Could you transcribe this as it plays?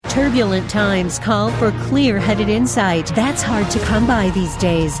Turbulent times call for clear-headed insight. That's hard to come by these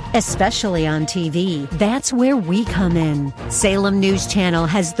days, especially on TV. That's where we come in. Salem News Channel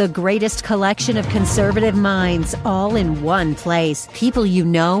has the greatest collection of conservative minds all in one place. People you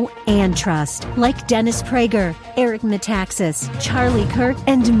know and trust, like Dennis Prager, Eric Metaxas, Charlie Kirk,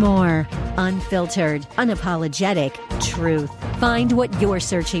 and more. Unfiltered, unapologetic truth. Find what you're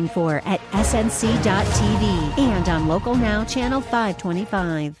searching for at snc.tv and on Local Now, Channel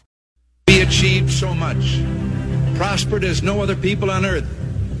 525. We achieved so much, prospered as no other people on earth.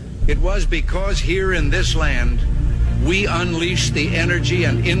 It was because here in this land, we unleashed the energy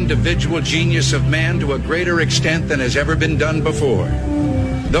and individual genius of man to a greater extent than has ever been done before.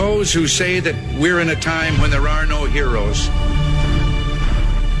 Those who say that we're in a time when there are no heroes,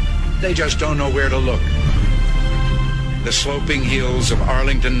 they just don't know where to look. The sloping hills of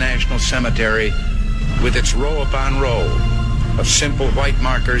Arlington National Cemetery, with its row upon row of simple white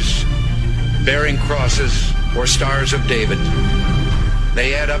markers bearing crosses or stars of David,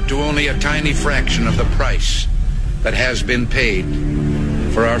 they add up to only a tiny fraction of the price that has been paid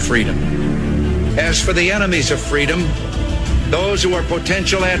for our freedom. As for the enemies of freedom, those who are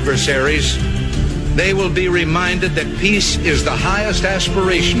potential adversaries, they will be reminded that peace is the highest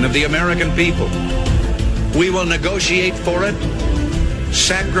aspiration of the American people. We will negotiate for it,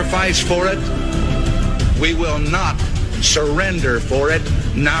 sacrifice for it. We will not surrender for it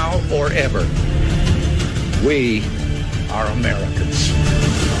now or ever. We are Americans.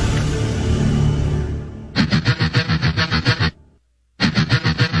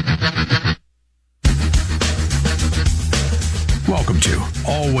 Welcome to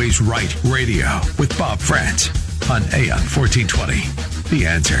Always Right Radio with Bob Frantz on AM 1420. The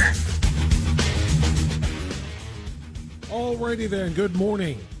Answer. Alrighty then, good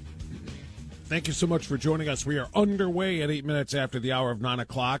morning. Thank you so much for joining us. We are underway at 8 minutes after the hour of 9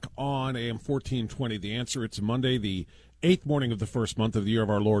 o'clock on AM 1420. The Answer, it's Monday, the 8th morning of the first month of the year of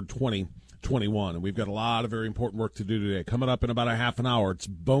our Lord 2021. And we've got a lot of very important work to do today. Coming up in about a half an hour, it's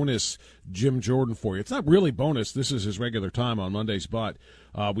bonus Jim Jordan for you. It's not really bonus. This is his regular time on Mondays, but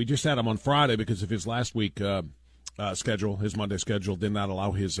we just had him on Friday because of his last week schedule. His Monday schedule did not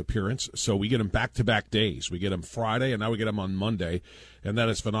allow his appearance, so we get him back-to-back days. We get him Friday, and now we get him on Monday, and that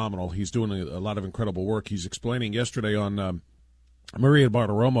is phenomenal. He's doing a lot of incredible work. He's explaining yesterday on Maria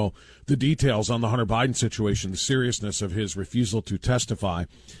Bartiromo the details on the Hunter Biden situation, the seriousness of his refusal to testify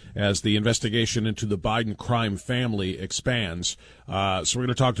as the investigation into the Biden crime family expands. So we're going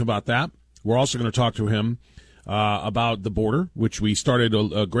to talk to him about that. We're also going to talk to him about the border, which we started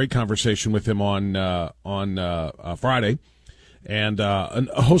a great conversation with him on Friday, and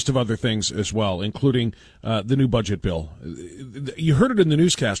a host of other things as well, including the new budget bill. You heard it in the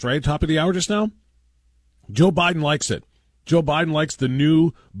newscast, right? Top of the hour just now? Joe Biden likes it. Joe Biden likes the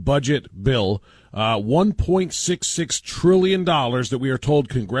new budget bill, $1.66 trillion that we are told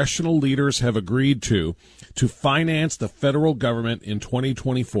congressional leaders have agreed to finance the federal government in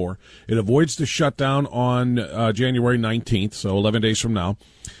 2024. It avoids the shutdown on January 19th, so 11 days from now.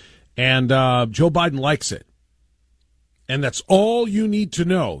 And Joe Biden likes it. And that's all you need to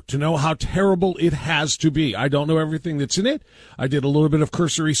know how terrible it has to be. I don't know everything that's in it. I did a little bit of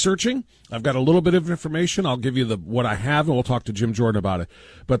cursory searching. I've got a little bit of information. I'll give you what I have, and we'll talk to Jim Jordan about it.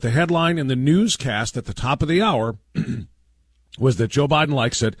 But the headline in the newscast at the top of the hour was that Joe Biden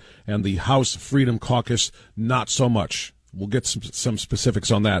likes it, and the House Freedom Caucus not so much. We'll get some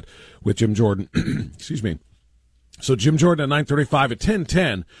specifics on that with Jim Jordan. Excuse me. So Jim Jordan at 9:35 at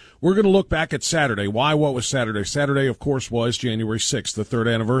 10:10. We're going to look back at Saturday. Why? What was Saturday? Saturday, of course, was January 6th, the third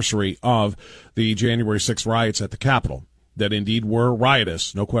anniversary of the January 6th riots at the Capitol. That indeed were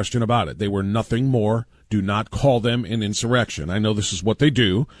riotous, no question about it. They were nothing more. Do not call them an insurrection. I know this is what they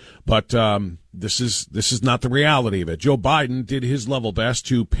do, but this is not the reality of it. Joe Biden did his level best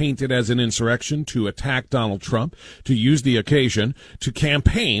to paint it as an insurrection, to attack Donald Trump, to use the occasion to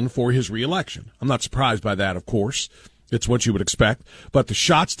campaign for his reelection. I'm not surprised by that, of course. It's what you would expect. But the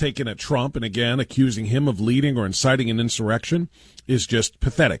shots taken at Trump, and again, accusing him of leading or inciting an insurrection, is just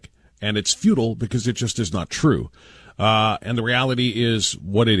pathetic. And it's futile because it just is not true. And the reality is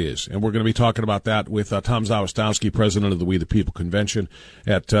what it is. And we're going to be talking about that with Tom Zawistowski, president of the We the People Convention,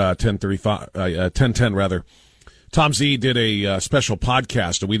 at 10:10 rather. Tom Z did a special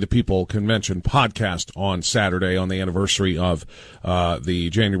podcast, a We the People Convention podcast on Saturday on the anniversary of the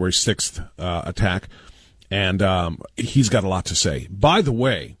January 6th attack. And he's got a lot to say. By the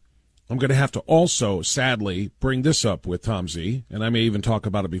way, I'm going to have to also, sadly, bring this up with Tom Z, and I may even talk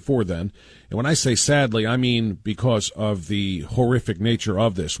about it before then. And when I say sadly, I mean because of the horrific nature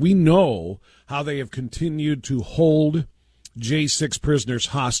of this. We know how they have continued to hold J6 prisoners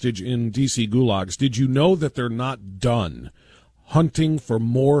hostage in D.C. gulags. Did you know that they're not done hunting for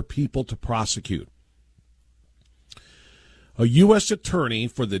more people to prosecute? A U.S. attorney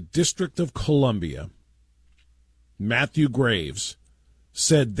for the District of Columbia, Matthew Graves,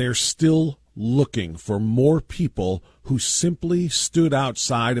 said they're still looking for more people who simply stood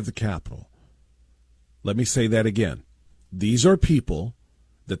outside of the Capitol. Let me say that again. These are people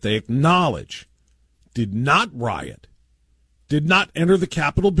that they acknowledge did not riot, did not enter the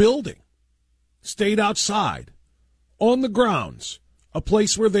Capitol building, stayed outside, on the grounds, a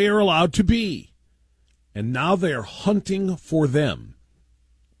place where they are allowed to be. And now they are hunting for them.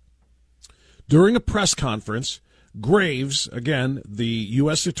 During a press conference, Graves, again, the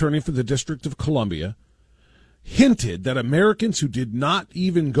U.S. Attorney for the District of Columbia, hinted that Americans who did not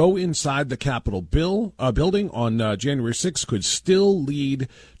even go inside the Capitol building on January 6th could still lead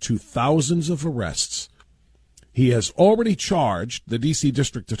to thousands of arrests. He has already charged, the D.C.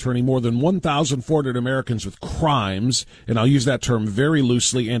 District Attorney, more than 1,400 Americans with crimes, and I'll use that term very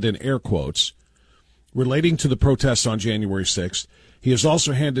loosely and in air quotes, relating to the protests on January 6th. He has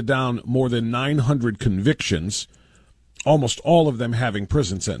also handed down more than 900 convictions, almost all of them having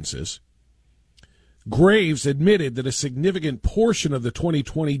prison sentences. Graves admitted that a significant portion of the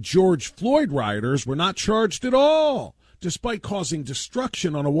 2020 George Floyd rioters were not charged at all, despite causing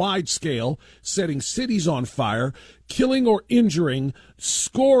destruction on a wide scale, setting cities on fire, killing or injuring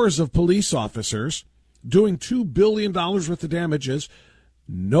scores of police officers, doing $2 billion worth of damages.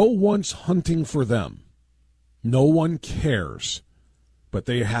 No one's hunting for them. No one cares. But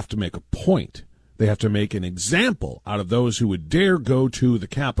they have to make a point. They have to make an example out of those who would dare go to the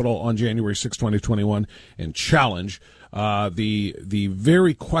Capitol on January 6, 2021 and challenge the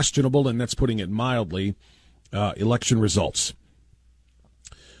very questionable, and that's putting it mildly, election results.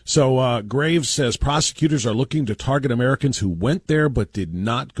 So Graves says prosecutors are looking to target Americans who went there but did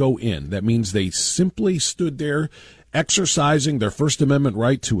not go in. That means they simply stood there exercising their First Amendment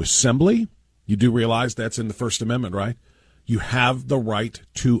right to assembly. You do realize that's in the First Amendment, right? You have the right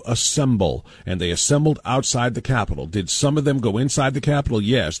to assemble, and they assembled outside the Capitol. Did some of them go inside the Capitol?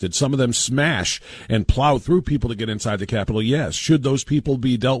 Yes. Did some of them smash and plow through people to get inside the Capitol? Yes. Should those people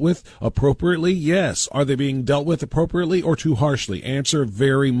be dealt with appropriately? Yes. Are they being dealt with appropriately or too harshly? Answer,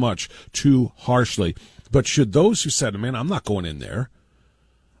 very much too harshly. But should those who said, man, I'm not going in there,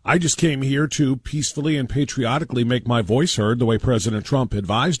 I just came here to peacefully and patriotically make my voice heard the way President Trump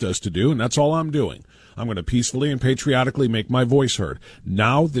advised us to do, and that's all I'm doing. I'm going to peacefully and patriotically make my voice heard.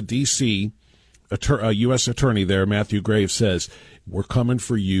 Now the D.C. U.S. Attorney there, Matthew Graves, says, we're coming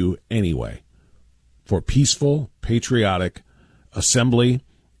for you anyway for peaceful, patriotic assembly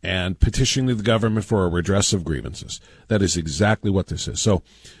and petitioning the government for a redress of grievances. That is exactly what this is. So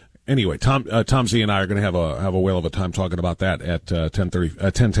anyway, Tom Z and I are going to have a whale of a time talking about that at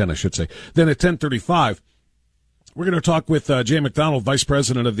 10:10, I should say. Then at 10:35, we're going to talk with Jay McDonald, Vice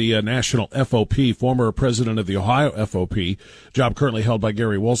President of the National FOP, former President of the Ohio FOP, job currently held by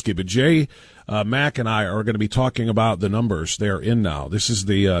Gary Wolski. But Jay, Mac, and I are going to be talking about the numbers they're in now. This is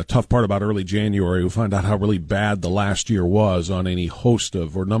the tough part about early January. We find out how really bad the last year was on any host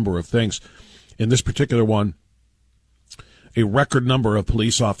of or number of things. In this particular one, a record number of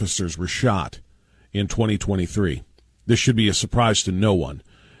police officers were shot in 2023. This should be a surprise to no one.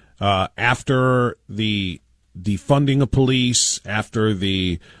 After the defunding of police, after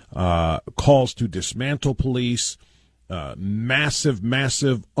the calls to dismantle police,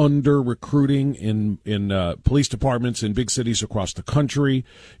 massive under-recruiting in police departments in big cities across the country.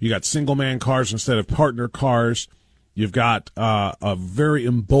 You got single-man cars instead of partner cars. You've got a very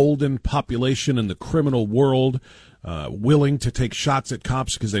emboldened population in the criminal world, willing to take shots at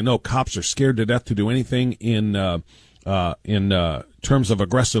cops because they know cops are scared to death to do anything in terms of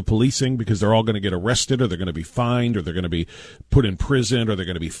aggressive policing, because they're all going to get arrested, or they're going to be fined, or they're going to be put in prison, or they're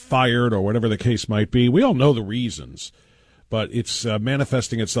going to be fired, or whatever the case might be. We all know the reasons, but it's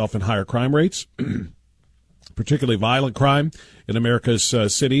manifesting itself in higher crime rates, particularly violent crime in America's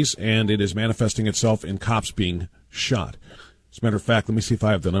cities, and it is manifesting itself in cops being shot. As a matter of fact, let me see if I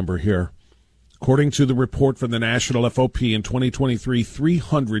have the number here. According to the report from the National FOP, in 2023,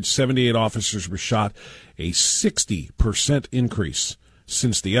 378 officers were shot, a 60% increase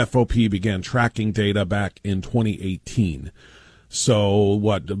since the FOP began tracking data back in 2018.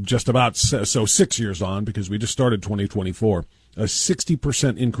 So just about 6 years on, because we just started 2024, a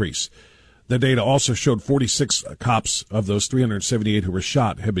 60% increase. The data also showed 46 cops of those 378 who were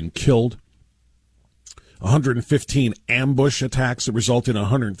shot have been killed. 115 ambush attacks that resulted in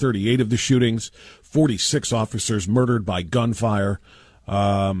 138 of the shootings, 46 officers murdered by gunfire.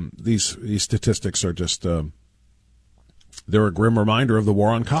 These statistics are just they're a grim reminder of the war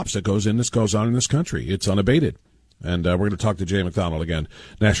on cops that goes on in this country. It's unabated. And we're going to talk to Jay McDonald again,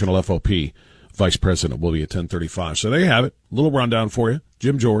 National FOP Vice President. Will be at 10:35. So there you have it. A little rundown for you.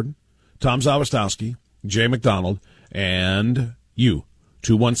 Jim Jordan, Tom Zawistowski, Jay McDonald, and you.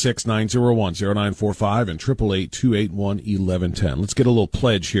 216-901-0945 and 888-281-1110. Let's get a little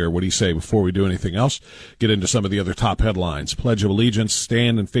pledge here. What do you say before we do anything else? Get into some of the other top headlines. Pledge of Allegiance,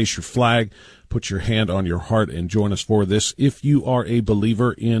 stand and face your flag, put your hand on your heart, and join us for this. If you are a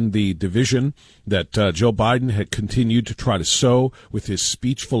believer in the division that Joe Biden had continued to try to sow with his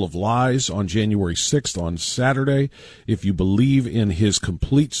speech full of lies on January 6th on Saturday, if you believe in his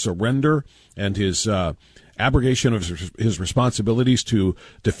complete surrender and his abrogation of his responsibilities to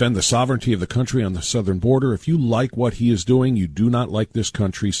defend the sovereignty of the country on the southern border. If you like what he is doing, you do not like this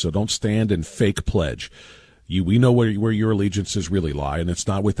country, so don't stand and fake pledge. We know where your allegiances really lie, and it's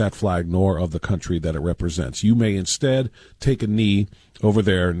not with that flag nor of the country that it represents. You may instead take a knee over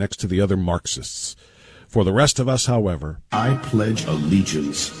there next to the other Marxists. For the rest of us, however, I pledge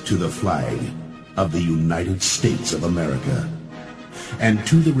allegiance to the flag of the United States of America and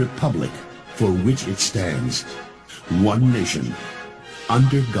to the republic for which it stands, one nation,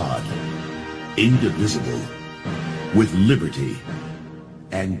 under God, indivisible, with liberty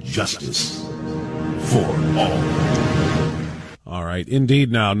and justice for all. All right,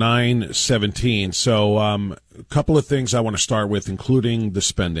 indeed now, 9:17. So a couple of things I want to start with, including the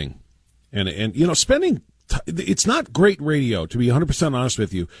spending. And you know, spending, it's not great radio, to be 100% honest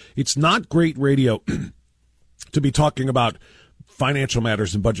with you. It's not great radio to be talking about financial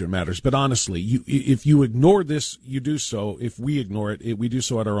matters and budget matters. But honestly, if you ignore this, you do so. If we ignore it, we do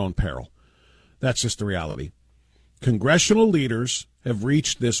so at our own peril. That's just the reality. Congressional leaders have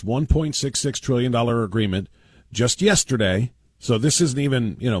reached this $1.66 trillion agreement just yesterday. So this isn't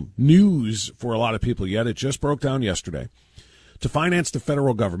even, news for a lot of people yet. It just broke down yesterday to finance the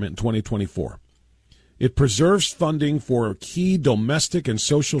federal government in 2024. It preserves funding for key domestic and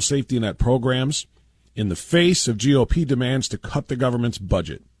social safety net programs in the face of GOP demands to cut the government's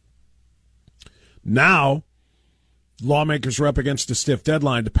budget. Now, lawmakers are up against a stiff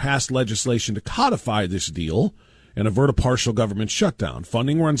deadline to pass legislation to codify this deal and avert a partial government shutdown.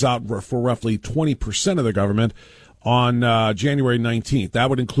 Funding runs out for roughly 20% of the government on January 19th. That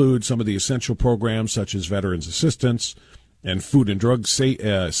would include some of the essential programs such as veterans assistance and food and drug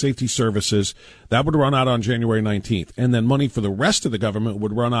safety services. That would run out on January 19th. And then money for the rest of the government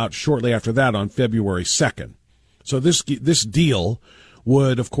would run out shortly after that on February 2nd. So this deal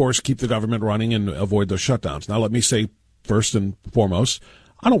would, of course, keep the government running and avoid those shutdowns. Now, let me say, first and foremost,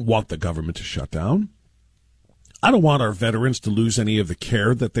 I don't want the government to shut down. I don't want our veterans to lose any of the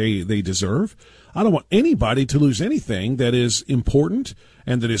care that they deserve. I don't want anybody to lose anything that is important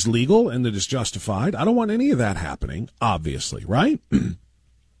and that is legal and that is justified. I don't want any of that happening, obviously, right? I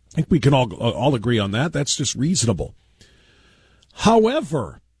think we can all agree on that. That's just reasonable.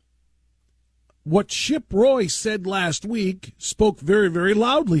 However, what Chip Roy said last week spoke very, very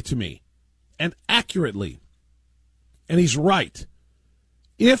loudly to me and accurately. And he's right.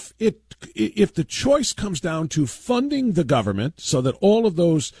 If the choice comes down to funding the government so that all of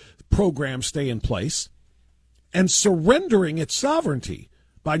those programs stay in place and surrendering its sovereignty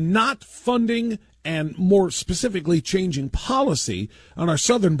by not funding and more specifically changing policy on our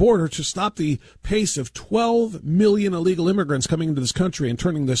southern border to stop the pace of 12 million illegal immigrants coming into this country and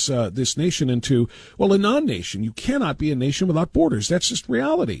turning this nation into, well, a non-nation. You cannot be a nation without borders. That's just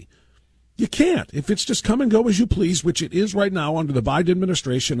reality. You can't. If it's just come and go as you please, which it is right now under the Biden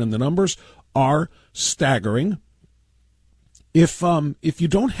administration, and the numbers are staggering. If you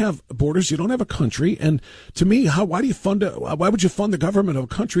don't have borders, you don't have a country. And to me, why would you fund the government of a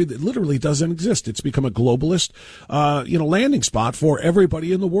country that literally doesn't exist? It's become a globalist, landing spot for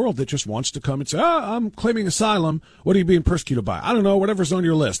everybody in the world that just wants to come and say, I'm claiming asylum. What are you being persecuted by? I don't know. Whatever's on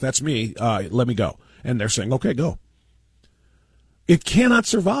your list. That's me. Let me go. And they're saying, okay, go. It cannot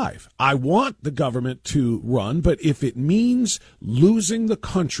survive. I want the government to run, but if it means losing the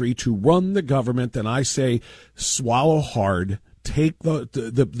country to run the government, then I say swallow hard, take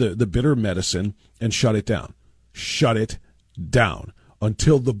the bitter medicine, and shut it down. Shut it down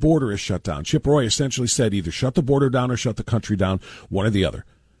until the border is shut down. Chip Roy essentially said either shut the border down or shut the country down, one or the other.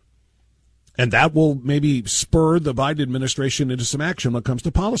 And that will maybe spur the Biden administration into some action when it comes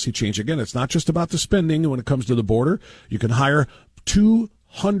to policy change. Again, it's not just about the spending when it comes to the border. You can hire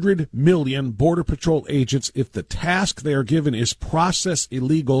 200 million Border Patrol agents if the task they are given is process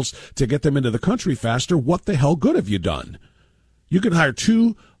illegals to get them into the country faster. What the hell good have you done? You can hire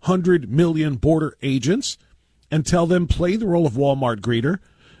 200 million border agents and tell them play the role of Walmart greeter.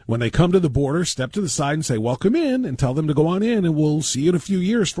 When they come to the border, step to the side and say, welcome in, and tell them to go on in, and we'll see you in a few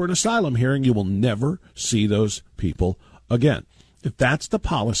years for an asylum hearing. You will never see those people again. If that's the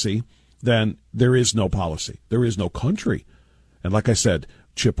policy, then there is no policy. There is no country. And like I said,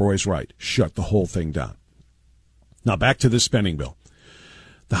 Chip Roy's right. Shut the whole thing down. Now back to this spending bill.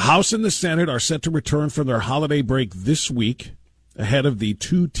 The House and the Senate are set to return from their holiday break this week ahead of the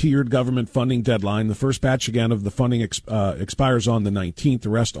two-tiered government funding deadline. The first batch, again, of the funding expires on the 19th, the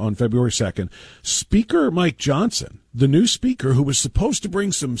rest on February 2nd. Speaker Mike Johnson, the new speaker who was supposed to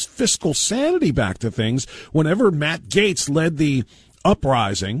bring some fiscal sanity back to things whenever Matt Gaetz led the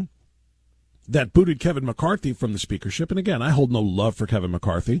uprising that booted Kevin McCarthy from the speakership. And again, I hold no love for Kevin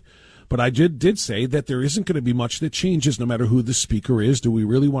McCarthy, but I did say that there isn't going to be much that changes no matter who the speaker is. Do we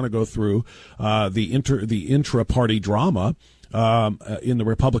really want to go through the intra-party drama in the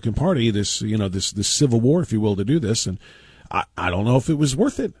Republican Party, this civil war, if you will, to do this? And I don't know if it was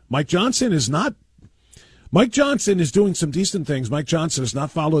worth it. Mike Johnson is doing some decent things. Mike Johnson has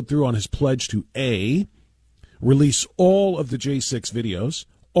not followed through on his pledge to release all of the J6 videos,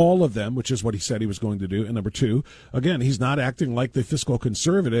 all of them, which is what he said he was going to do. And number two, again, he's not acting like the fiscal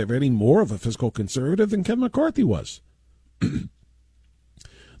conservative, any more of a fiscal conservative than Kevin McCarthy was. The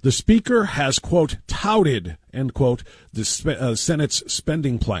speaker has, quote, touted, end quote, the Senate's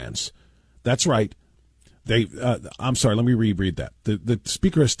spending plans. That's right. I'm sorry, let me reread that. The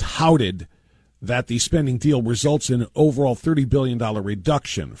speaker has touted that the spending deal results in an overall $30 billion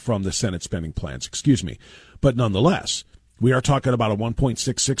reduction from the Senate spending plans. Excuse me. But nonetheless, we are talking about a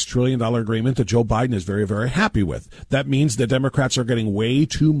 $1.66 trillion agreement that Joe Biden is very, very happy with. That means the Democrats are getting way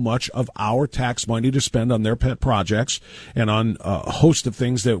too much of our tax money to spend on their pet projects and on a host of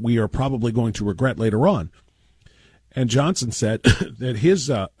things that we are probably going to regret later on. And Johnson said that his,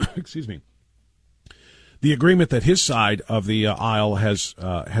 the agreement that his side of the aisle has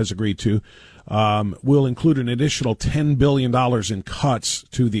agreed to will include an additional $10 billion in cuts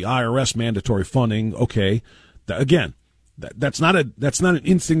to the IRS mandatory funding. Okay, again, that's not an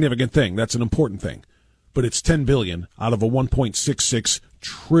insignificant thing. That's an important thing, but it's $10 billion out of a $1.66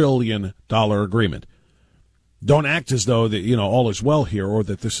 trillion agreement. Don't act as though that all is well here, or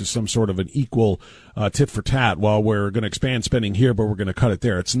that this is some sort of an equal tit for tat. Well, we're going to expand spending here, but we're going to cut it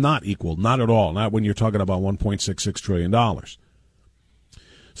there. It's not equal, not at all. Not when you're talking about $1.66 trillion.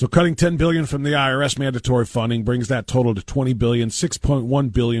 So cutting $10 billion from the IRS mandatory funding brings that total to $20 billion.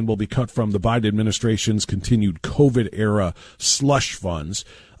 $6.1 billion will be cut from the Biden administration's continued COVID-era slush funds.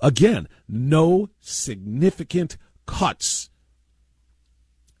 Again, no significant cuts.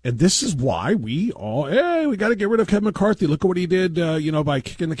 And this is why we got to get rid of Kevin McCarthy. Look at what he did, by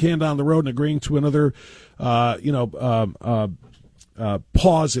kicking the can down the road and agreeing to another,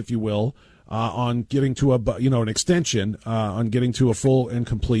 pause, if you will, on getting to an extension, on getting to a full and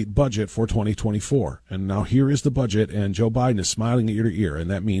complete budget for 2024. And now here is the budget, and Joe Biden is smiling ear to ear, and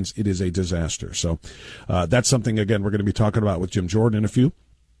that means it is a disaster. So that's something, again, we're going to be talking about with Jim Jordan in a few,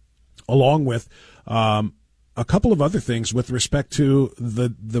 along with a couple of other things with respect to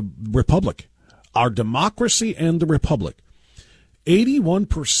the Republic, our democracy and the Republic.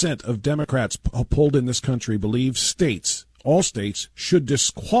 81% of Democrats polled in this country believe all states should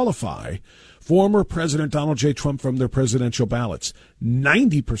disqualify former President Donald J. Trump from their presidential ballots.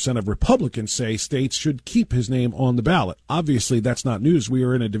 90% of Republicans say states should keep his name on the ballot. Obviously, that's not news. We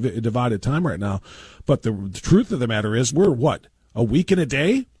are in a divided time right now. But the truth of the matter is, we're a week and a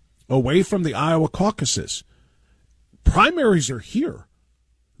day away from the Iowa caucuses. Primaries are here.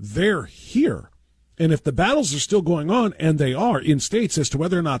 They're here. And if the battles are still going on, and they are in states as to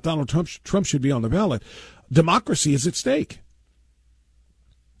whether or not Donald Trump should be on the ballot, democracy is at stake.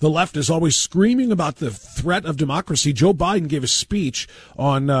 The left is always screaming about the threat of democracy. Joe Biden gave a speech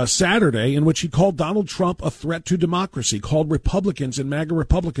on Saturday in which he called Donald Trump a threat to democracy, called Republicans and MAGA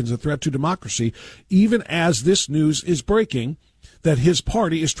Republicans a threat to democracy, even as this news is breaking that his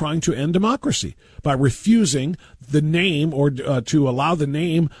party is trying to end democracy by refusing the name or to allow the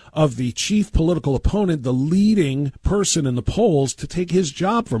name of the chief political opponent, the leading person in the polls, to take his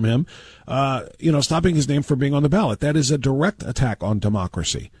job from him, stopping his name from being on the ballot. That is a direct attack on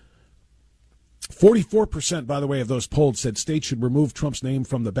democracy. 44%, by the way, of those polled said states should remove Trump's name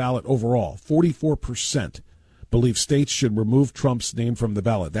from the ballot overall. 44% believe states should remove Trump's name from the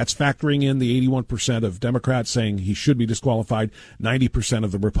ballot. That's factoring in the 81% of Democrats saying he should be disqualified, 90%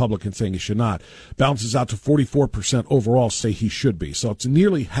 of the Republicans saying he should not. Balances out to 44% overall say he should be. So it's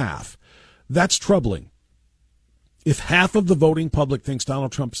nearly half. That's troubling. If half of the voting public thinks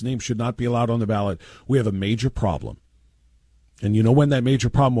Donald Trump's name should not be allowed on the ballot, we have a major problem. And you know when that major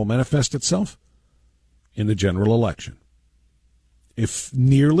problem will manifest itself? In the general election. If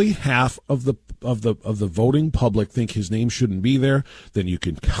nearly half of the voting public think his name shouldn't be there, then you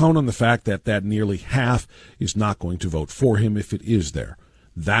can count on the fact that nearly half is not going to vote for him if it is there.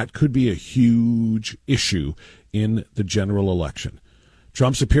 That could be a huge issue in the general election.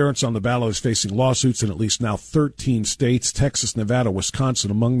 Trump's appearance on the ballot is facing lawsuits in at least now 13 states, Texas, Nevada,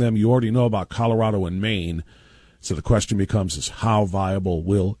 Wisconsin among them. You already know about Colorado and Maine. So the question becomes is how viable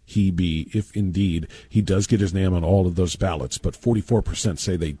will he be if indeed he does get his name on all of those ballots? But 44%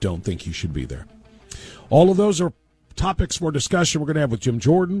 say they don't think he should be there. All of those are topics for discussion we're going to have with Jim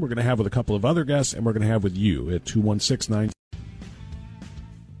Jordan, we're going to have with a couple of other guests, and we're going to have with you at 216-9.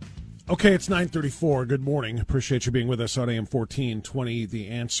 Okay, it's 9:34. Good morning. Appreciate you being with us on AM 1420, The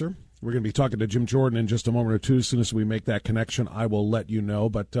Answer. We're going to be talking to Jim Jordan in just a moment or two. As soon as we make that connection, I will let you know.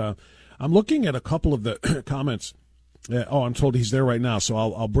 But I'm looking at a couple of the comments. I'm told he's there right now, so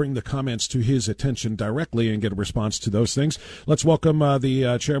I'll bring the comments to his attention directly and get a response to those things. Let's welcome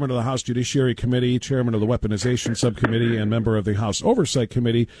the chairman of the House Judiciary Committee, chairman of the Weaponization Subcommittee, and member of the House Oversight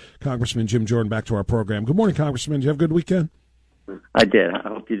Committee, Congressman Jim Jordan, back to our program. Good morning, Congressman. Did you have a good weekend? I did. I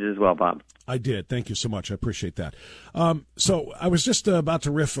hope you did as well, Bob. I did. Thank you so much. I appreciate that. So I was just about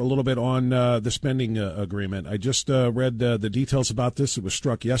to riff a little bit on the spending agreement. I just read the details about this. It was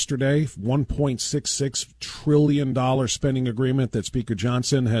struck yesterday, $1.66 trillion spending agreement that Speaker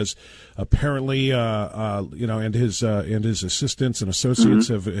Johnson has apparently, and his assistants and associates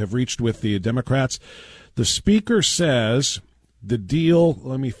have reached with the Democrats. The Speaker says the deal,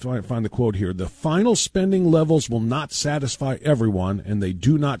 let me find the quote here, the final spending levels will not satisfy everyone, and they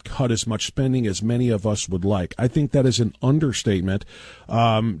do not cut as much spending as many of us would like. I think that is an understatement.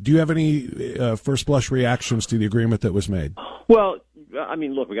 Do you have any first blush reactions to the agreement that was made? Well, I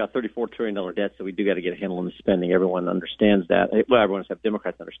mean, look, we got $34 trillion debt, so we do got to get a handle on the spending. Everyone understands that. Well, everyone except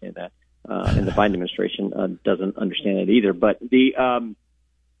Democrats understand that, and the Biden administration doesn't understand it either. But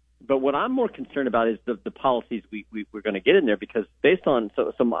what I'm more concerned about is the policies we're going to get in there, because based on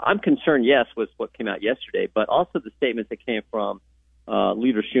so I'm concerned, yes, with what came out yesterday, but also the statements that came from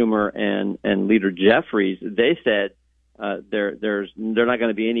Leader Schumer and Leader Jeffries. They said they're not going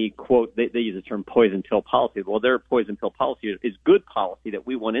to be any, quote, they use the term poison pill policy. Well, their poison pill policy is good policy that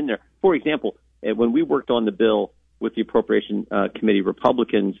we want in there. For example, when we worked on the bill with the Appropriation Committee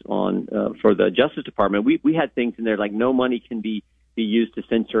Republicans on for the Justice Department, we had things in there like no money can be used to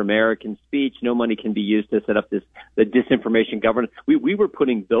censor American speech. No money can be used to set up the disinformation governance. We were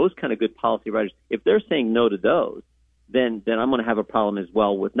putting those kind of good policy writers. If they're saying no to those, then I'm going to have a problem as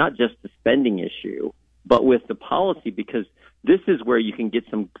well with not just the spending issue, but with the policy, because this is where you can get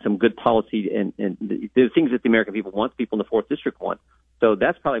some good policy and the things that the American people want, people in the 4th District want. So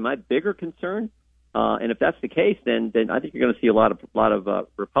that's probably my bigger concern. And if that's the case, then I think you're going to see a lot of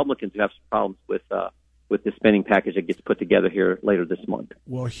Republicans who have some problems with the spending package that gets put together here later this month.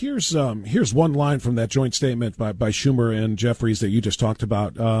 Well, here's one line from that joint statement by Schumer and Jeffries that you just talked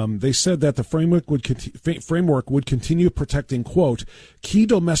about. They said that the framework would continue protecting, quote, key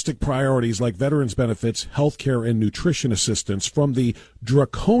domestic priorities like veterans benefits, health care, and nutrition assistance from the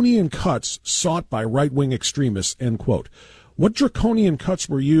draconian cuts sought by right-wing extremists, end quote. What draconian cuts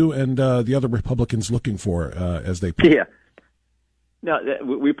were you and the other Republicans looking for as they? Yeah. No,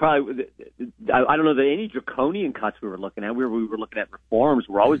 we probably. I don't know that any draconian cuts we were looking at. We were looking at reforms.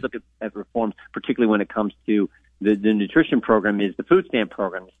 We're always looking at reforms, particularly when it comes to the nutrition program, is the food stamp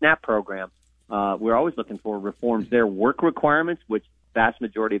program, the SNAP program. We're always looking for reforms there. Work requirements, which vast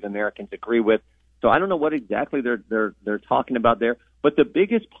majority of Americans agree with. So I don't know what exactly they're talking about there. But the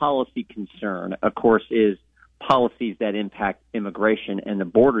biggest policy concern, of course, is policies that impact immigration and the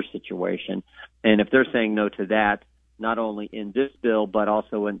border situation. And if they're saying no to that, not only in this bill, but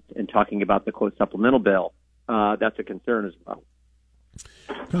also in talking about the, quote, supplemental bill, that's a concern as well.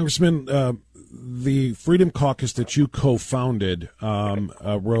 Congressman, the Freedom Caucus that you co-founded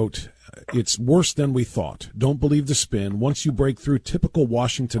wrote, it's worse than we thought. Don't believe the spin. Once you break through typical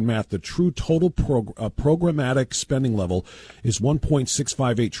Washington math, the true total programmatic spending level is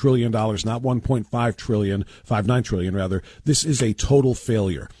 $1.658 trillion, not $1.59 trillion rather. This is a total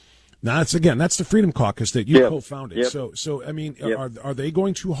failure. Now, that's the Freedom Caucus that you co-founded. Yep. So I mean, are they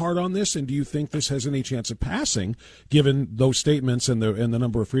going too hard on this? And do you think this has any chance of passing, given those statements and the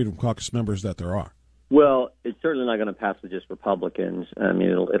number of Freedom Caucus members that there are? Well, it's certainly not going to pass with just Republicans. I mean,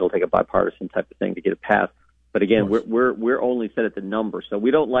 it'll take a bipartisan type of thing to get it passed. But again, we're only set at the number, so we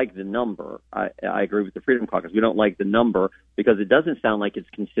don't like the number. I agree with the Freedom Caucus. We don't like the number because it doesn't sound like it's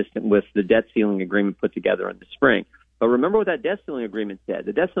consistent with the debt ceiling agreement put together in the spring. But remember what that debt ceiling agreement said.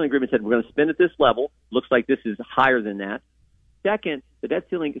 The debt ceiling agreement said we're going to spend at this level. Looks like this is higher than that. Second, the debt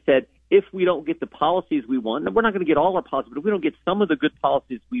ceiling said if we don't get the policies we want, and we're not going to get all our policies, but if we don't get some of the good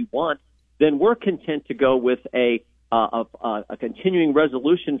policies we want, then we're content to go with a continuing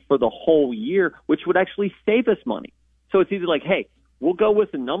resolution for the whole year, which would actually save us money. So it's either like, hey, we'll go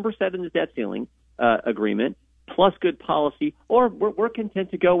with the number set in the debt ceiling agreement plus good policy, or we're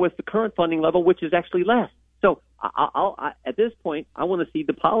content to go with the current funding level, which is actually less. So at this point, I want to see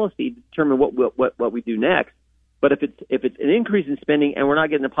the policy determine what we do next. But if it's an increase in spending and we're not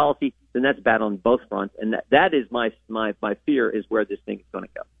getting the policy, then that's bad on both fronts, and that is my fear is where this thing is going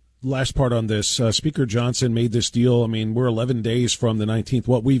to go. Last part on this, Speaker Johnson made this deal. I mean, we're 11 days from the 19th.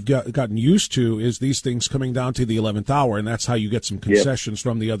 What we've gotten used to is these things coming down to the 11th hour, and that's how you get some concessions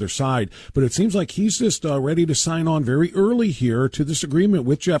from the other side. But it seems like he's just ready to sign on very early here to this agreement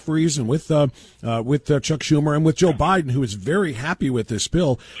with Jeffries and with Chuck Schumer and with Joe Biden, who is very happy with this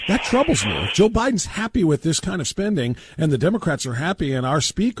bill. That troubles me. If Joe Biden's happy with this kind of spending and the Democrats are happy and our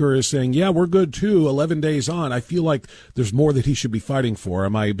speaker is saying, yeah, we're good too, 11 days on, I feel like there's more that he should be fighting for.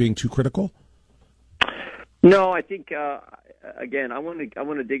 Am I being too critical? No, I think again, I want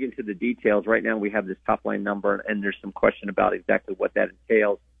to dig into the details. Right now, we have this top line number, and there's some question about exactly what that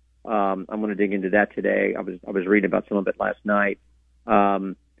entails. I'm going to dig into that today. I was reading about some of it last night,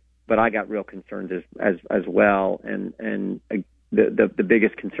 but I got real concerns as well. And the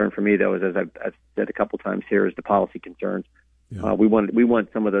biggest concern for me, though, is, as I've said a couple times here, is the policy concerns. Yeah. We want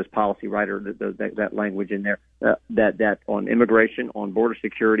some of those policy writers, that language in there, that on immigration, on border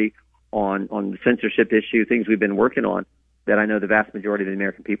security, on the censorship issue, things we've been working on that I know the vast majority of the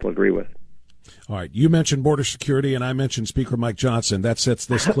American people agree with. All right. You mentioned border security, and I mentioned Speaker Mike Johnson. That sets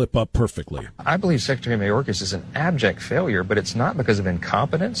this clip up perfectly. I believe Secretary Mayorkas is an abject failure, but it's not because of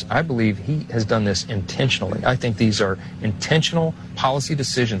incompetence. I believe he has done this intentionally. I think these are intentional policy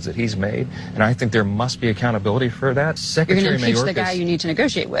decisions that he's made, and I think there must be accountability for that. You're going to impeach the guy you need to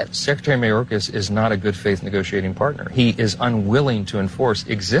negotiate with. Secretary Mayorkas is not a good faith negotiating partner. He is unwilling to enforce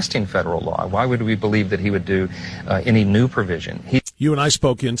existing federal law. Why would we believe that he would do any new provision? You and I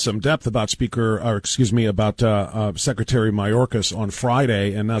spoke in some depth about Secretary Mayorkas on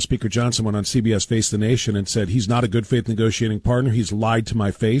Friday, and now Speaker Johnson went on CBS Face the Nation and said he's not a good faith negotiating partner. He's lied to my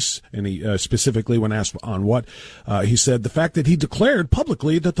face, and he specifically, when asked on what, he said the fact that he declared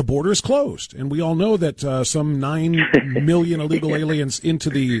publicly that the border is closed, and we all know that some 9 million illegal aliens into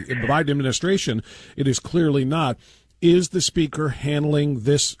the Biden administration, it is clearly not. Is the Speaker handling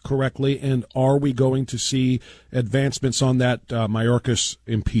this correctly, and are we going to see advancements on that Mayorkas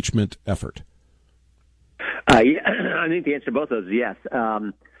impeachment effort? I think the answer to both of those is yes.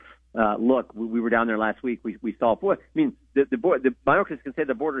 Look, we were down there last week. We saw, the Mayorkas can say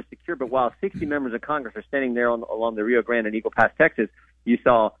the border is secure, but while 60 members of Congress are standing there along the Rio Grande and Eagle Pass, Texas, we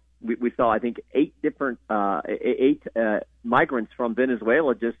saw, I think, 8 different migrants from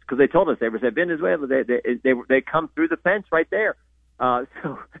Venezuela, just because they told us they said Venezuela. They come through the fence right there.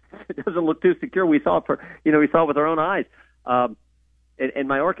 So it doesn't look too secure. We saw it with our own eyes. And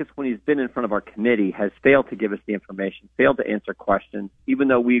Mayorkas, when he's been in front of our committee, has failed to give us the information, failed to answer questions, even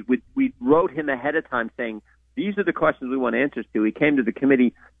though we wrote him ahead of time saying, these are the questions we want answers to. He came to the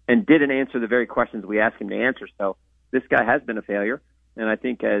committee and didn't answer the very questions we asked him to answer. So this guy has been a failure. And I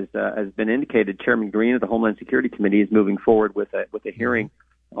think, as has been indicated, Chairman Green of the Homeland Security Committee is moving forward with a hearing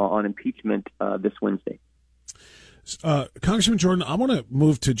on impeachment this Wednesday. Congressman Jordan, I want to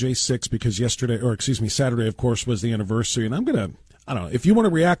move to J6 because Saturday, of course, was the anniversary. And I don't know, if you want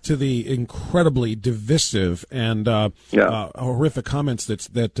to react to the incredibly divisive and horrific comments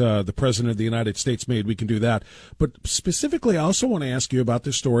that the President of the United States made, we can do that. But specifically, I also want to ask you about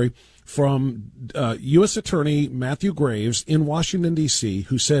this story from U.S. Attorney Matthew Graves in Washington, D.C.,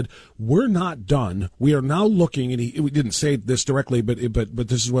 who said, we're not done. We are now looking, and we didn't say this directly, but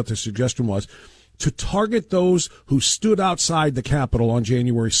this is what the suggestion was, to target those who stood outside the Capitol on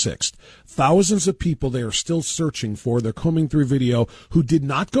January 6th. Thousands of people they are still searching for. They're combing through video who did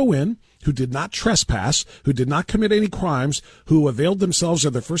not go in, who did not trespass, who did not commit any crimes, who availed themselves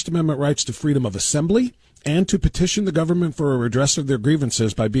of their First Amendment rights to freedom of assembly and to petition the government for a redress of their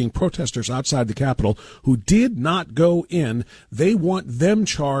grievances by being protesters outside the Capitol, who did not go in. They want them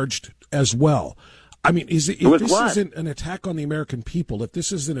charged as well. I mean, if this isn't an attack on the American people, if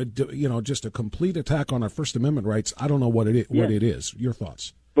this isn't just a complete attack on our First Amendment rights, I don't know what it is. Your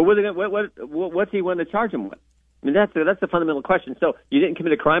thoughts? But what's he want to charge him with? I mean, that's the fundamental question. So you didn't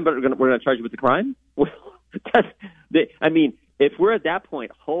commit a crime, but we're going to charge you with the crime? If we're at that point,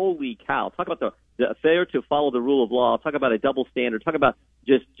 holy cow! Talk about the failure to follow the rule of law. Talk about a double standard. Talk about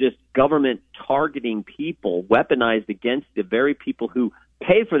just government targeting people, weaponized against the very people who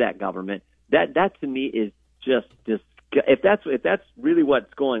pay for that government. That to me is just that's really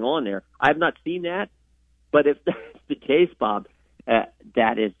what's going on there, I've not seen that. But if that's the case, Bob,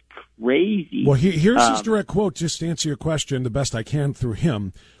 that is crazy. Well, here's his direct quote, just to answer your question the best I can through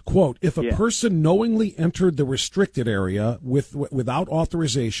him. Quote, if a person knowingly entered the restricted area without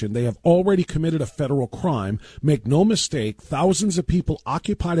authorization, they have already committed a federal crime. Make no mistake, thousands of people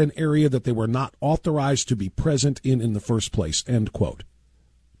occupied an area that they were not authorized to be present in the first place. End quote.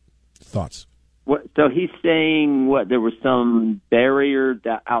 Thoughts? So he's saying there was some barrier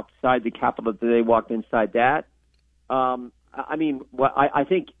that outside the Capitol that they walked inside that? I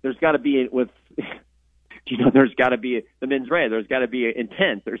think there's got to be there's got to be the mens rea. There's got to be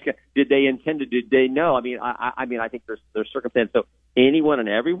intent. Did they intend to? Did they know? I think there's circumstance. So anyone and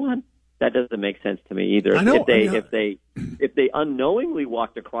everyone, that doesn't make sense to me either. I know, if they unknowingly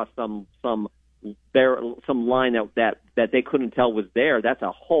walked across some line that they couldn't tell was there, that's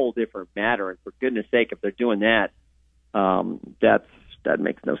a whole different matter. And for goodness sake, if they're doing that, that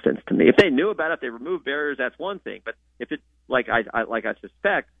makes no sense to me. If they knew about it, if they removed barriers, that's one thing. But if it's like I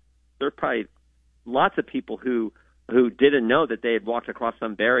suspect, there are probably lots of people who didn't know that they had walked across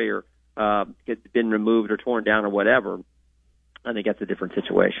some barrier, had been removed or torn down or whatever. I think that's a different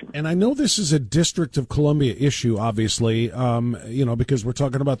situation. And I know this is a District of Columbia issue, obviously, because we're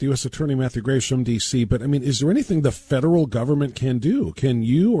talking about the U.S. Attorney Matthew Graves from D.C., but, is there anything the federal government can do? Can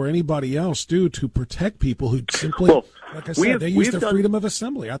you or anybody else do to protect people who simply, like I said, they use their freedom of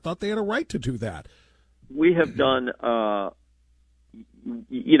assembly? I thought they had a right to do that. We have done,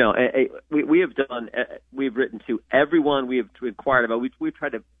 we've written to everyone we have inquired about. We've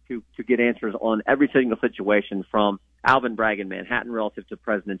tried to get answers on every single situation, from Alvin Bragg in Manhattan relative to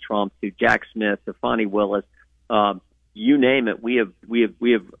President Trump, to Jack Smith, to Fonnie Willis, you name it. We have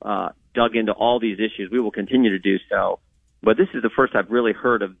dug into all these issues. We will continue to do so. But this is the first I've really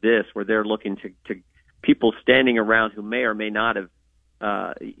heard of this, where they're looking to people standing around who may or may not have,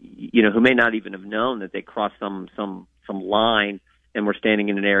 who may not even have known that they crossed some line and were standing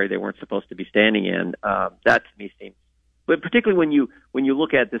in an area they weren't supposed to be standing in. That to me seems. But particularly when you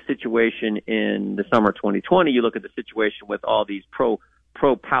look at the situation in the summer of 2020, you look at the situation with all these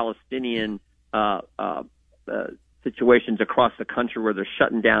pro-Palestinian situations across the country where they're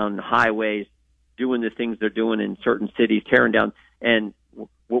shutting down highways, doing the things they're doing in certain cities, tearing down. And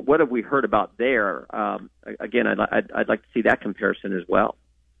what have we heard about there? Again, I'd like to see that comparison as well.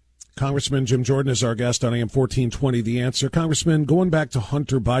 Congressman Jim Jordan is our guest on AM 1420, The Answer. Congressman, going back to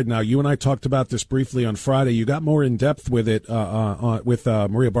Hunter Biden now, you and I talked about this briefly on Friday. You got more in depth with it with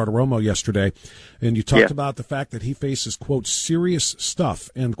Maria Bartiromo yesterday, and you talked about the fact that he faces, quote, serious stuff,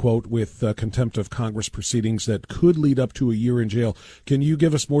 end quote, with contempt of Congress proceedings that could lead up to a year in jail. Can you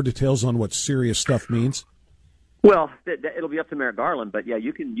give us more details on what serious stuff means? Well, it'll be up to Merrick Garland, but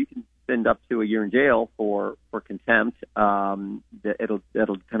you can send up to a year in jail for contempt. It'll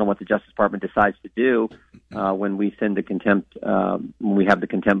depend on what the Justice Department decides to do when we send the contempt when we have the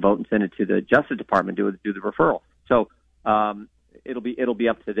contempt vote and send it to the Justice Department to do the referral. So it'll be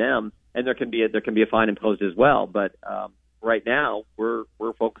up to them, and there can be a fine imposed as well. But right now we're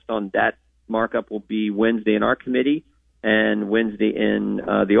focused on that. Markup will be Wednesday in our committee and Wednesday in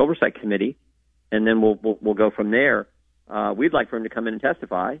the Oversight Committee. And then we'll go from there. We'd like for him to come in and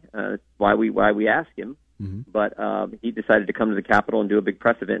testify. Why we asked him, but he decided to come to the Capitol and do a big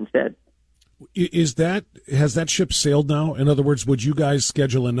press event instead. Has that ship sailed now? In other words, would you guys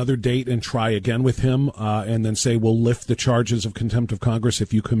schedule another date and try again with him, and then say we'll lift the charges of contempt of Congress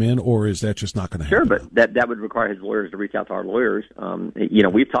if you come in, or is that just not going to happen? Sure, but that would require his lawyers to reach out to our lawyers.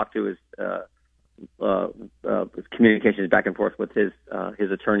 We've talked to his communications back and forth with his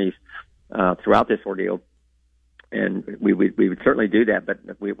attorneys throughout this ordeal, and we would certainly do that, but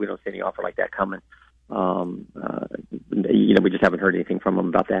we don't see any offer like that coming. We just haven't heard anything from him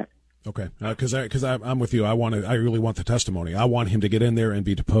about that. Okay, because I'm with you. I really want the testimony. I want him to get in there and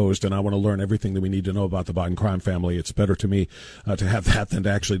be deposed, and I want to learn everything that we need to know about the Biden crime family. It's better to me to have that than to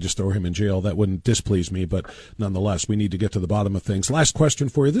actually just throw him in jail. That wouldn't displease me, but nonetheless, we need to get to the bottom of things. Last question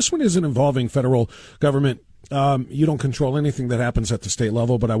for you. This one isn't involving federal government. You don't control anything that happens at the state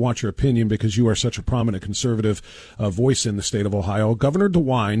level, but I want your opinion because you are such a prominent conservative voice in the state of Ohio. Governor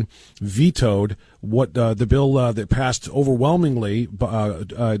DeWine vetoed what the bill that passed overwhelmingly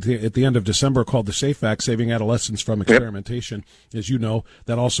at the end of December called the SAFE Act, Saving Adolescents from Experimentation. As you know,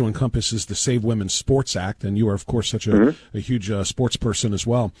 that also encompasses the Save Women's Sports Act, and you are, of course, such a huge sports person as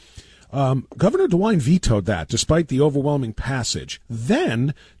well. Governor DeWine vetoed that despite the overwhelming passage.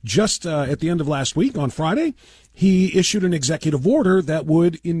 Then, just at the end of last week, on Friday, he issued an executive order that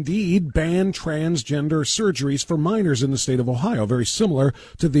would indeed ban transgender surgeries for minors in the state of Ohio, very similar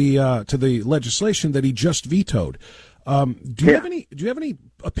to the legislation that he just vetoed. Do you have any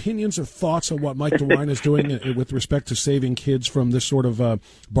opinions or thoughts on what Mike DeWine is doing with respect to saving kids from this sort of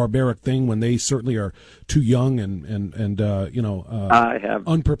barbaric thing when they certainly are too young and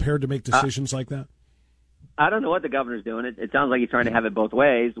unprepared to make decisions like that? I don't know what the governor's doing. It sounds like he's trying to have it both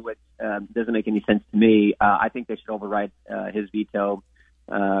ways, which doesn't make any sense to me. I think they should override his veto,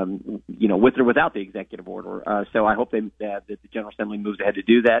 with or without the executive order. So I hope that the General Assembly moves ahead to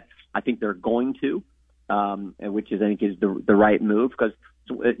do that. I think they're going to, which I think is the right move, because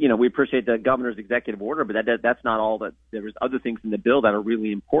we appreciate the governor's executive order, but that's not all. That there's other things in the bill that are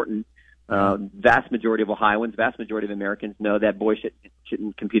really important. Vast majority of Ohioans, vast majority of Americans know that boys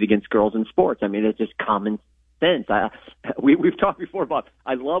shouldn't compete against girls in sports. I mean, it's just common sense. We've talked before about.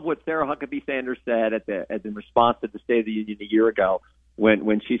 I love what Sarah Huckabee Sanders said in response to the State of the Union a year ago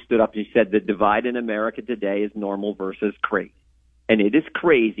when she stood up and she said the divide in America today is normal versus crazy, and it is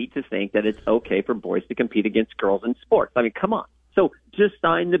crazy to think that it's okay for boys to compete against girls in sports. I mean, come on. So just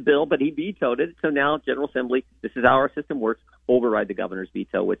sign the bill, but he vetoed it. So now General Assembly, this is how our system works, override the governor's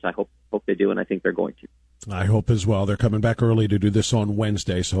veto, which I hope they do, and I think they're going to. I hope as well. They're coming back early to do this on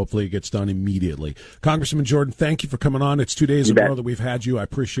Wednesday, so hopefully it gets done immediately. Congressman Jordan, thank you for coming on. It's 2 days in a row that we've had you. I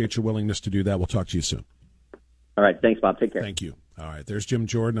appreciate your willingness to do that. We'll talk to you soon. All right. Thanks, Bob. Take care. Thank you. All right. There's Jim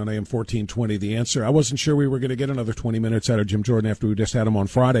Jordan on AM 1420, The Answer. I wasn't sure we were going to get another 20 minutes out of Jim Jordan after we just had him on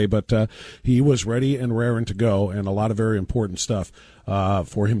Friday, but he was ready and raring to go, and a lot of very important stuff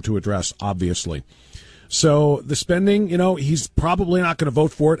for him to address, obviously. So the spending, he's probably not going to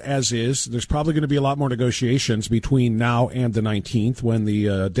vote for it as is. There's probably going to be a lot more negotiations between now and the 19th when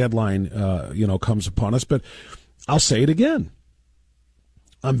the deadline, comes upon us. But I'll say it again.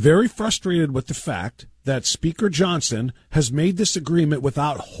 I'm very frustrated with the fact that Speaker Johnson has made this agreement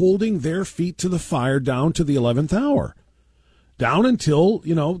without holding their feet to the fire down to the 11th hour, down until,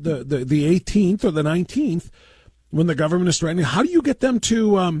 the 18th or the 19th when the government is threatening. How do you get them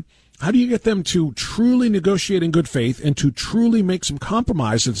to truly negotiate in good faith and to truly make some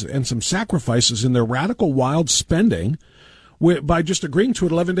compromises and some sacrifices in their radical, wild spending by just agreeing to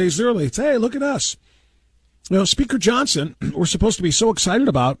it 11 days early? It's, hey, look at us. Speaker Johnson, we're supposed to be so excited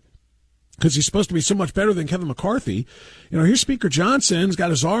about because he's supposed to be so much better than Kevin McCarthy. Here's Speaker Johnson's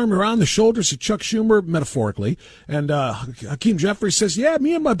got his arm around the shoulders of Chuck Schumer, metaphorically, and Hakeem Jeffries says, yeah,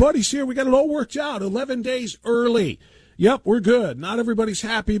 me and my buddies here, we got it all worked out 11 days early. Yep, we're good. Not everybody's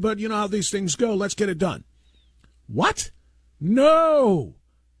happy, but you know how these things go. Let's get it done. What? No,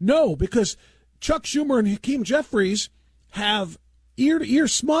 because Chuck Schumer and Hakeem Jeffries have ear-to-ear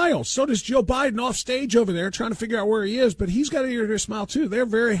smiles. So does Joe Biden off stage over there trying to figure out where he is, but he's got an ear-to-ear smile too. They're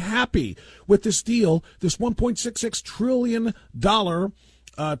very happy with this deal, this $1.66 trillion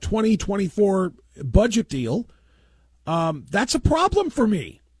 2024 budget deal. That's a problem for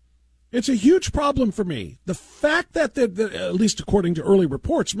me. It's a huge problem for me. The fact that, at least according to early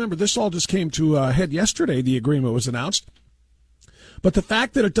reports, remember, this all just came to a head yesterday, the agreement was announced, but the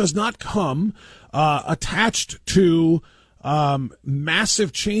fact that it does not come attached to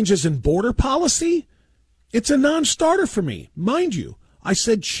massive changes in border policy, it's a non-starter for me. Mind you, I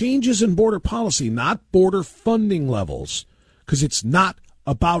said changes in border policy, not border funding levels, because it's not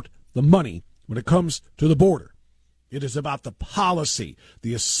about the money when it comes to the border. It is about the policy,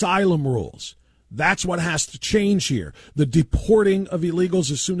 the asylum rules. That's what has to change here. The deporting of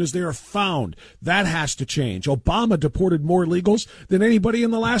illegals as soon as they are found, that has to change. Obama deported more illegals than anybody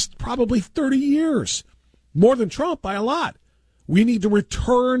in the last probably 30 years. More than Trump by a lot. We need to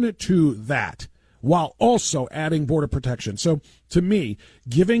return to that while also adding border protection. So to me,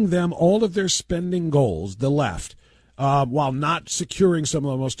 giving them all of their spending goals, the left, while not securing some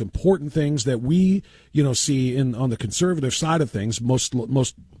of the most important things that we, see on the conservative side of things, most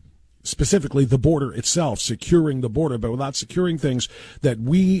specifically the border itself, securing the border, but without securing things that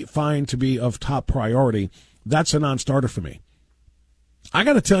we find to be of top priority, that's a non-starter for me. I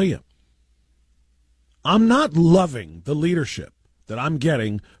got to tell you, I'm not loving the leadership that I'm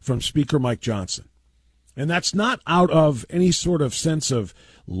getting from Speaker Mike Johnson. And that's not out of any sort of sense of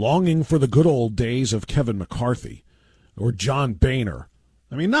longing for the good old days of Kevin McCarthy or John Boehner.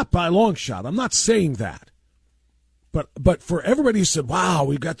 I mean, not by a long shot. I'm not saying that. But for everybody who said, wow,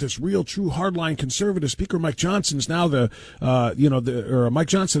 we've got this real, true, hardline conservative Speaker Mike Johnson's now Mike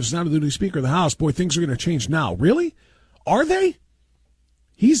Johnson is now the new Speaker of the House. Boy, things are going to change now. Really? Are they?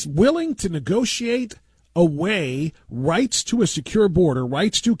 He's willing to negotiate away rights to a secure border,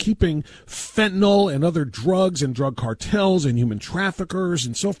 rights to keeping fentanyl and other drugs and drug cartels and human traffickers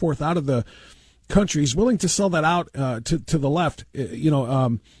and so forth out of the country. He's willing to sell that out to the left,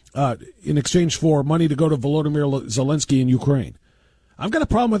 in exchange for money to go to Volodymyr Zelensky in Ukraine. I've got a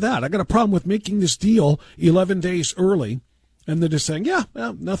problem with that. I've got a problem with making this deal 11 days early. And they're just saying, yeah,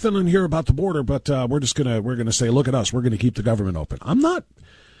 well, nothing in here about the border, but we're gonna say, look at us, we're gonna keep the government open. I'm not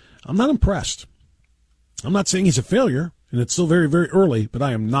impressed. I'm not saying he's a failure, and it's still very, very early, but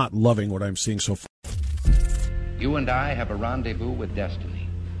I am not loving what I'm seeing so far. You and I have a rendezvous with destiny.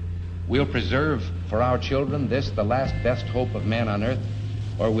 We'll preserve for our children this, the last best hope of man on earth,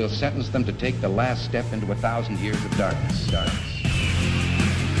 or we'll sentence them to take the last step into 1,000 years of darkness.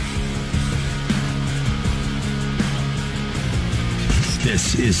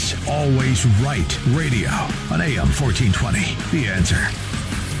 This is Always Right Radio on AM 1420. The Answer.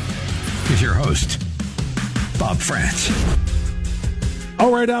 Is your host, Bob Frantz.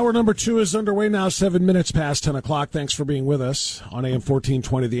 All right, hour number 2 is underway now, 7 minutes past 10 o'clock. Thanks for being with us on AM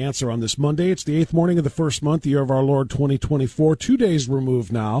 1420, The Answer on this Monday. It's the 8th morning of the first month, the year of our Lord 2024. 2 days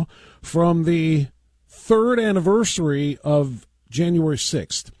removed now from the 3rd anniversary of January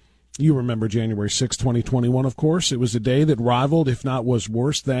 6th. You remember January 6, 2021, of course. It was a day that rivaled, if not was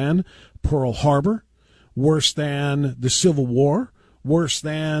worse than, Pearl Harbor, worse than the Civil War, worse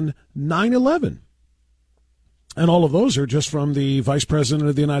than 9/11. And all of those are just from the Vice President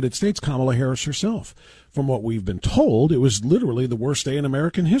of the United States, Kamala Harris herself. From what we've been told, it was literally the worst day in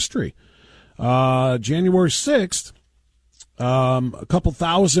American history. January 6th, a couple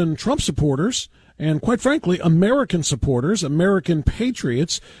thousand Trump supporters and, quite frankly, American supporters, American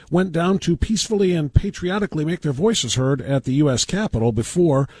patriots, went down to peacefully and patriotically make their voices heard at the U.S. Capitol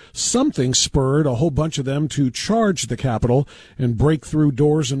before something spurred a whole bunch of them to charge the Capitol and break through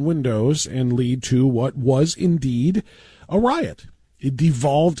doors and windows and lead to what was indeed a riot. It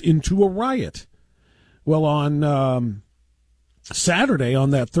devolved into a riot. Well, on Saturday, on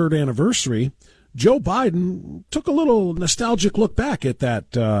that 3rd anniversary, Joe Biden took a little nostalgic look back at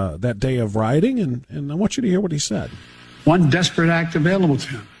that day of rioting, and I want you to hear what he said. One desperate act available to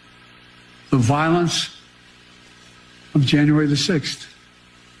him: the violence of January the 6th.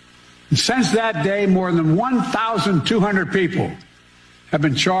 And since that day, more than 1,200 people have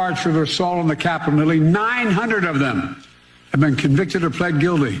been charged for their assault on the Capitol. Nearly 900 of them have been convicted or pled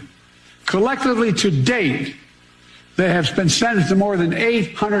guilty. Collectively, to date, they have been sentenced to more than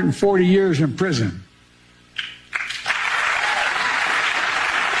 840 years in prison.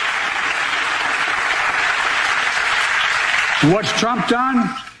 What's Trump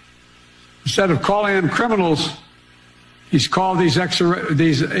done? Instead of calling them criminals, he's called these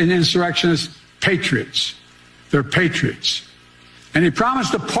insurrectionists patriots. They're patriots. And he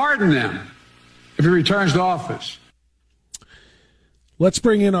promised to pardon them if he returns to office. Let's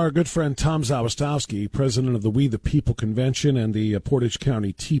bring in our good friend Tom Zawistowski, president of the We the People Convention and the Portage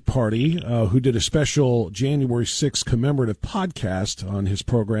County Tea Party, who did a special January 6th commemorative podcast on his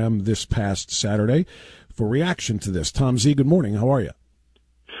program this past Saturday for reaction to this. Tom Z, good morning. How are you?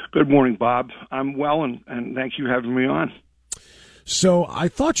 Good morning, Bob. I'm well, and thank you for having me on. So I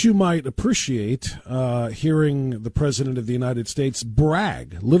thought you might appreciate hearing the President of the United States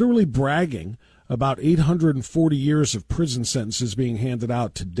brag, literally bragging, about 840 years of prison sentences being handed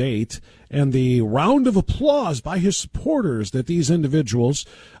out to date, and the round of applause by his supporters that these individuals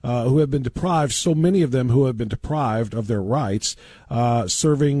who have been deprived, so many of them who have been deprived of their rights,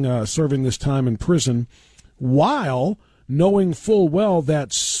 serving this time in prison, while knowing full well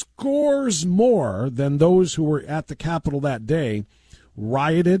that scores more than those who were at the Capitol that day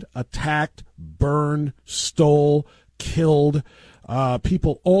rioted, attacked, burned, stole, killed,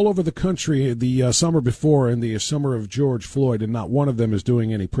 people all over the country the summer before and the summer of George Floyd, and not one of them is